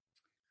know?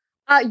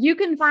 You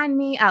can find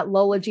me at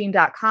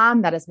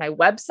lolajean.com. That is my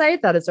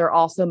website. That is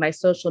also my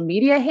social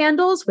media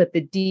handles with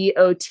the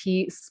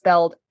DOT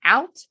spelled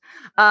out.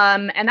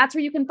 And that's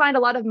where you can find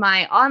a lot of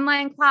my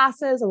online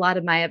classes, a lot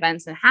of my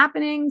events and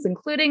happenings,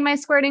 including my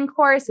squirting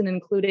course and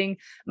including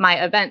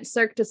my event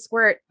Cirque to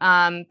Squirt.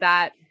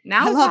 That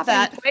now I love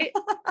that.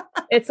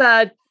 It's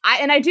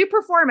I do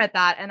perform at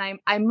that, and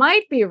I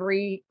might be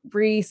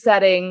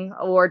resetting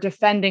or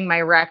defending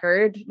my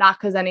record, not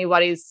because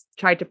anybody's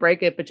tried to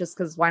break it, but just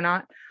because why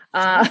not?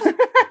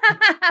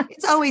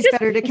 It's always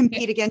better to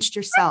compete against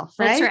yourself,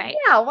 right? That's right.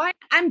 Yeah, why?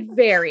 I'm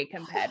very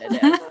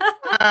competitive.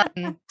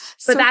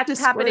 So that's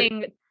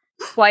happening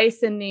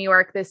twice in New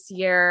York this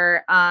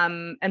year,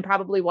 and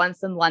probably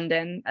once in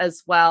London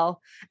as well.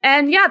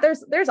 And yeah,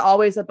 there's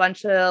always a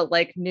bunch of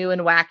like new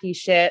and wacky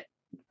shit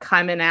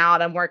coming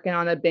out. I'm working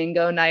on a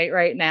bingo night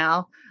right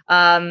now.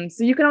 So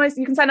you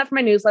can sign up for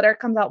my newsletter. It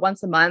comes out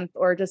once a month,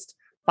 or just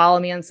follow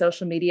me on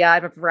social media. I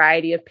have a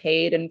variety of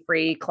paid and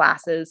free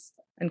classes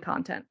and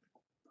content.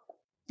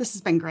 This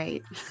has been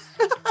great.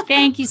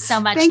 Thank you so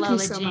much, Thank Lola you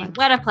so Jean. much.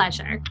 What a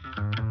pleasure.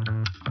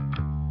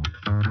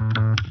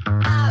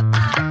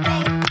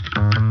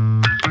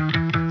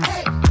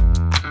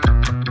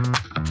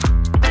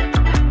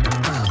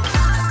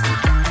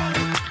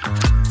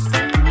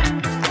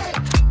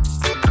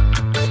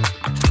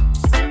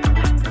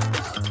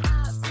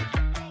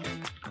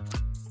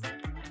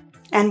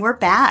 And we're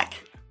back.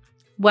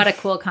 What a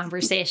cool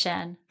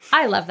conversation.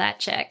 I love that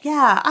chick.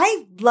 Yeah,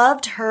 I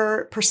loved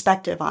her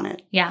perspective on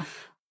it. Yeah.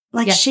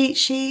 Like Yeah.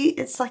 she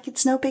it's like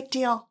it's no big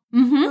deal.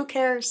 Mm-hmm. Who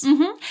cares?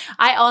 Mm-hmm.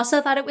 I also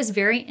thought it was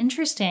very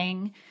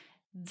interesting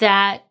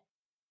that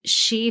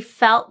she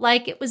felt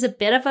like it was a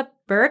bit of a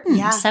burden,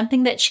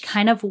 something that she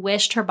kind of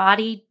wished her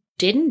body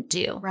didn't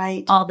do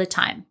all the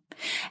time.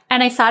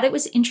 And I thought it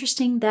was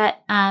interesting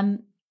that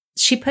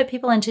she put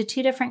people into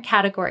two different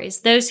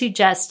categories. Those who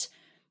just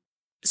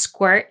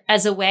squirt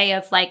as a way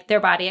of like their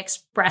body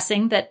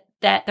expressing that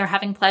they're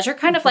having pleasure,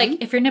 kind of like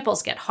if your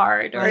nipples get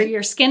hard or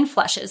your skin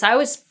flushes. I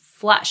always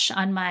flush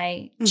on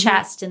my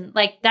chest, and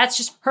like that's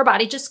just her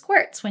body just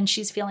squirts when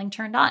she's feeling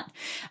turned on.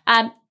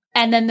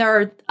 And then there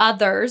are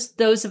others,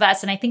 those of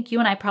us, and I think you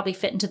and I probably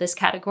fit into this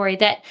category,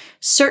 that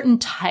certain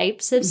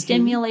types of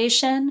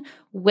stimulation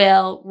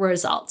will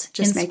result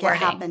just in make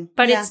squirting. it happen.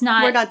 But it's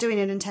not. We're not doing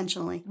it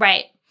intentionally.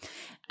 Right.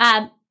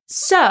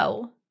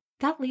 So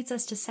that leads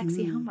us to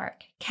sexy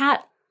homework.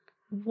 Kat,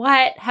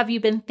 what have you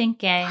been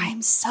thinking?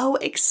 I'm so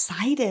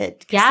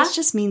excited. Yeah? This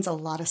just means a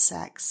lot of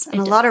sex and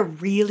a lot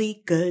of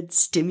really good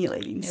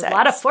stimulating sex. A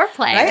lot of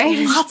foreplay,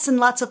 right? Lots and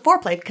lots of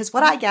foreplay, because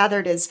what I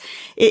gathered is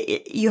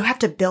you have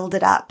to build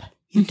it up.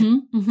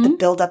 The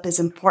build up is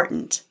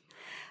important.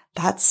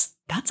 That's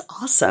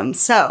awesome.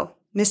 So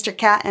Mr.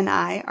 Cat and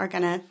I are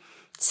going to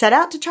set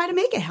out to try to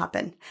make it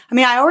happen. I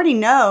mean, I already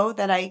know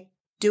that I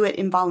do it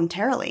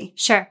involuntarily.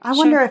 Sure. I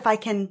wonder if I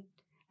can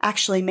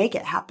actually make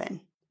it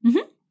happen. Mm-hmm.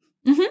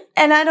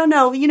 And I don't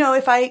know,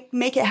 if I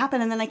make it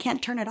happen and then I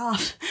can't turn it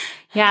off.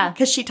 Yeah.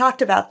 Because she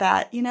talked about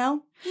that, I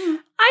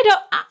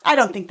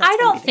don't think that's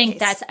the case.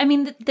 that's, I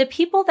mean, the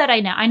people that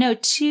I know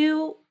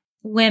two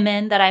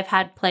women that I've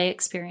had play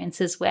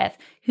experiences with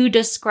who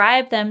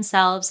describe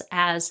themselves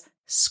as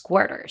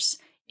squirters.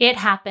 It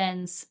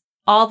happens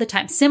all the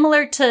time,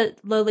 similar to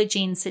Lola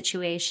Jean's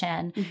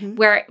situation,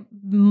 where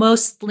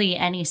mostly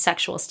any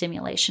sexual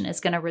stimulation is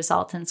going to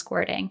result in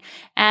squirting.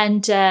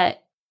 And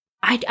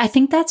I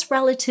think that's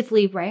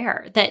relatively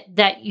rare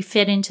that you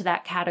fit into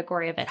that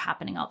category of it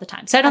happening all the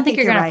time. So I don't think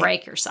you're going to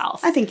break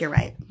yourself. I think you're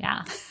right.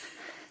 Yeah.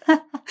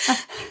 What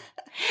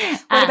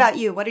about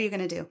you? What are you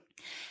going to do?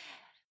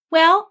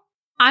 Well,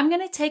 I'm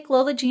going to take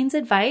Lola Jean's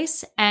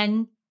advice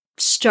and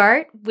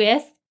start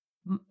with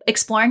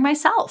exploring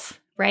myself.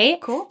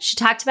 Right? Cool. She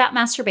talked about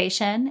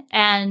masturbation,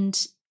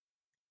 and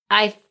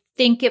I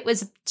think it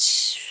was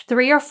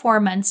 3 or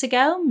 4 months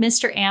ago,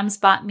 Mr. Ams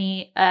bought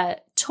me a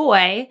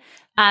toy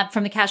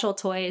from the Casual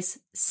Toys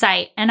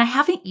site, and I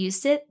haven't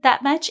used it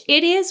that much.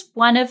 It is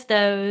one of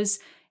those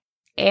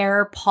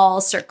air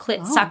pulse or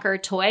clit sucker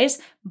toys,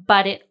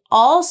 but it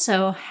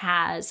also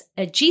has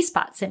a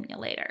G-spot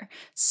stimulator.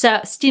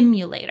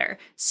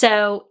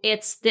 So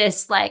it's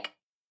this like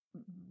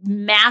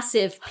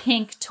massive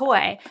pink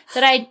toy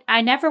that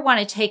I never want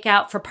to take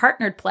out for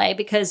partnered play,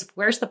 because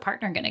where's the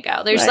partner going to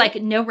go? There's like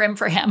no room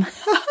for him.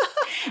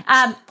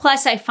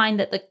 Plus, I find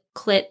that the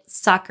clit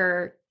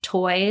sucker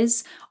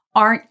toys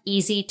aren't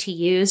easy to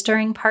use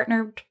during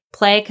partnered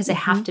play because they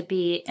have to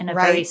be in a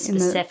very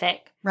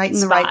specific in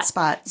the right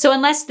spot. So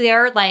unless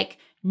they're like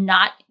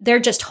they're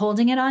just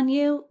holding it on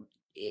you,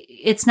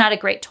 it's not a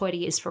great toy to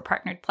use for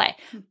partnered play.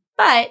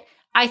 But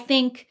I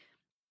think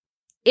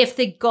if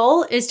the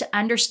goal is to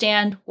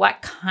understand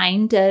what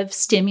kind of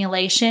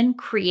stimulation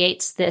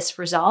creates this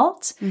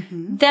result,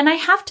 then I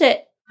have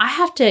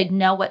to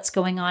know what's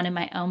going on in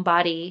my own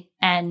body.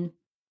 And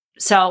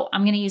so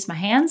I'm going to use my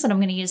hands and I'm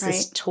going to use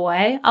this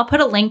toy. I'll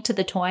put a link to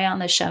the toy on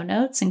the show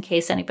notes in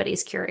case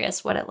anybody's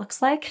curious what it looks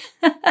like.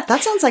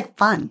 That sounds like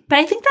fun. But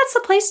I think that's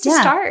the place to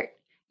start.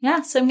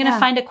 Yeah. So I'm going to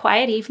find a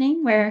quiet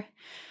evening where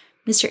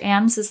Mr.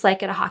 Ams is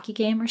like at a hockey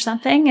game or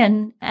something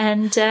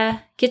and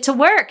get to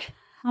work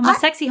on my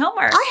sexy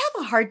homework. I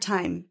have a hard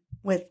time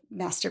with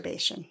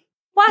masturbation.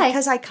 Why?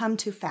 Because I come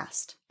too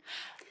fast.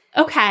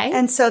 Okay.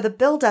 And so the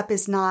buildup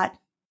is not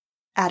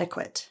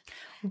adequate.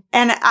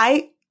 And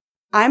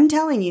I'm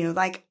telling you,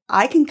 like,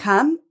 I can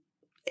come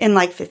in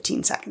like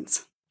 15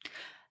 seconds.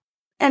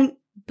 And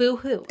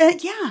boo-hoo.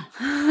 Yeah.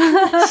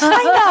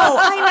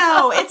 I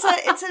know.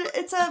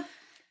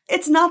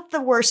 It's not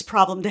the worst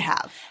problem to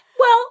have.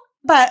 Well,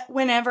 but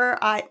whenever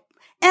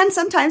and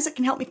sometimes it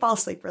can help me fall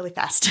asleep really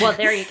fast. Well,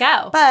 there you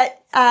go.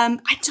 But I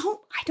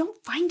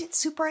don't find it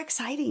super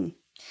exciting.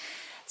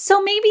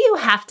 So maybe you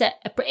have to,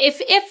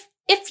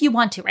 if you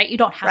want to, right? You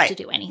don't have to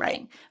do anything.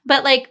 Right.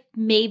 But like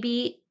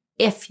maybe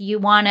if you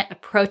want to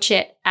approach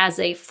it as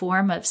a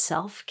form of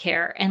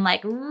self-care and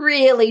like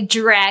really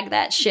drag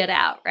that shit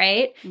out,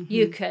 right?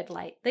 You could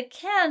light the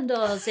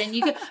candles and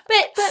you could,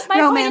 but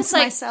my point is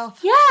like,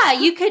 myself. Yeah,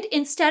 you could,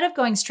 instead of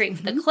going straight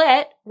for the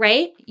clit,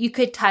 right? You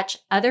could touch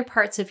other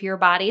parts of your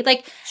body.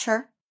 Like,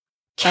 sure.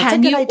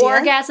 Can you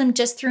orgasm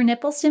just through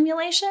nipple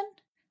stimulation?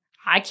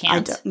 I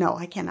can't. No,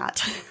 I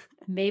cannot.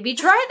 Maybe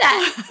try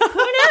that.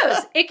 Who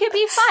knows? It could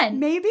be fun.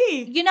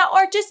 Maybe.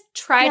 Or just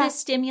try to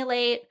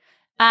stimulate.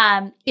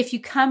 If you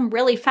come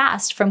really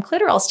fast from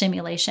clitoral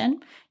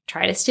stimulation,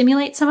 try to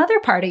stimulate some other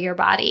part of your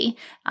body.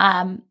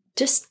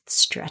 Just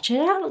stretch it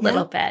out a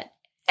little bit.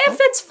 If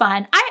it's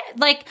fun. I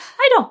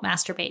don't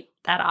masturbate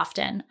that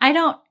often. I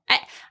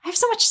have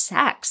so much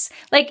sex.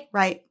 Like,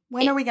 right.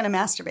 When are we going to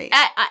masturbate?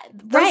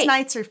 Those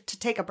nights are to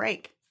take a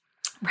break.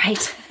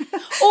 Right.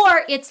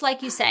 Or it's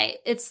like you say,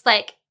 it's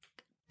like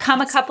come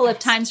a couple of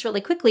times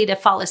really quickly to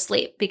fall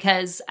asleep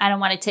because I don't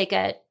want to take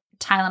a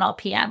Tylenol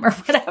PM or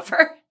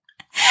whatever.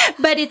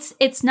 But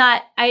it's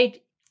not,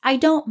 I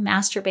don't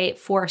masturbate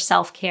for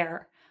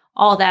self-care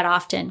all that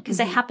often because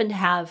I happen to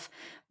have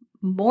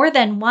more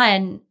than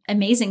one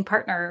amazing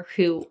partner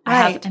who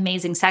I have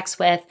amazing sex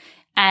with.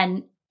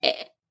 And,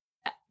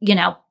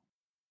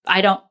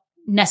 I don't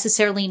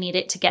necessarily need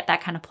it to get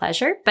that kind of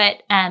pleasure.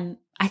 But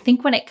I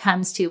think when it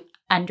comes to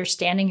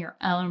understanding your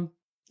own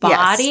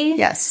body,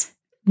 yes.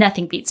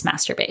 Nothing beats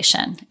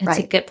masturbation. It's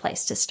a good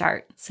place to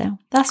start. So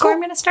that's where I'm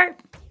going to start.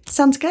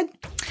 Sounds good.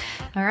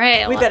 All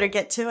right. We better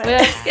get to it.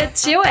 Let's get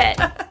to it.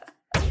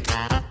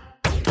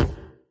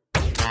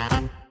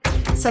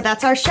 So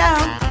that's our show.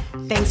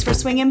 Thanks for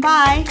swinging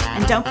by.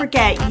 And don't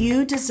forget,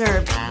 you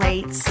deserve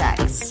great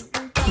sex.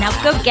 Now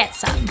go get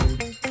some.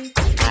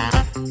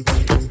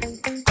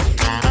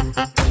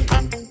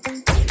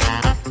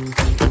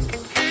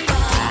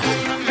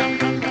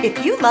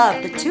 If you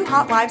love the Two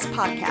Hot Wives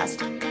podcast,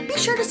 be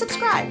sure to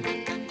subscribe.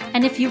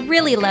 And if you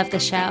really love the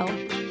show,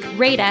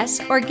 rate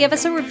us or give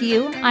us a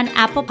review on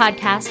Apple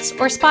Podcasts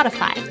or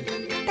Spotify.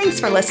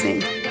 Thanks for listening.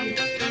 Do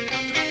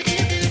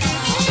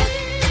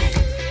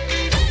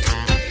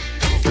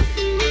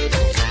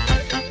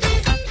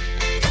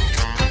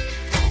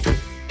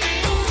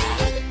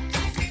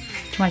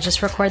you want to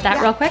just record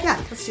that real quick? Yeah,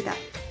 let's do that.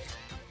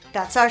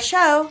 That's our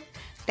show.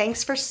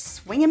 Thanks for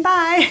swinging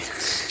by.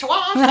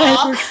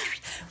 All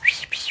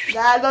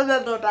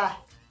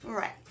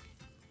right.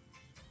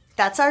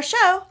 That's our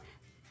show.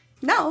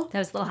 No. That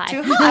was a little high.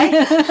 Too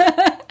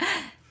high.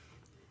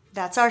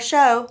 That's our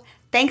show.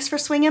 Thanks for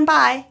swinging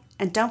by.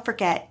 And don't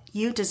forget,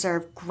 you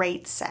deserve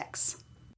great sex.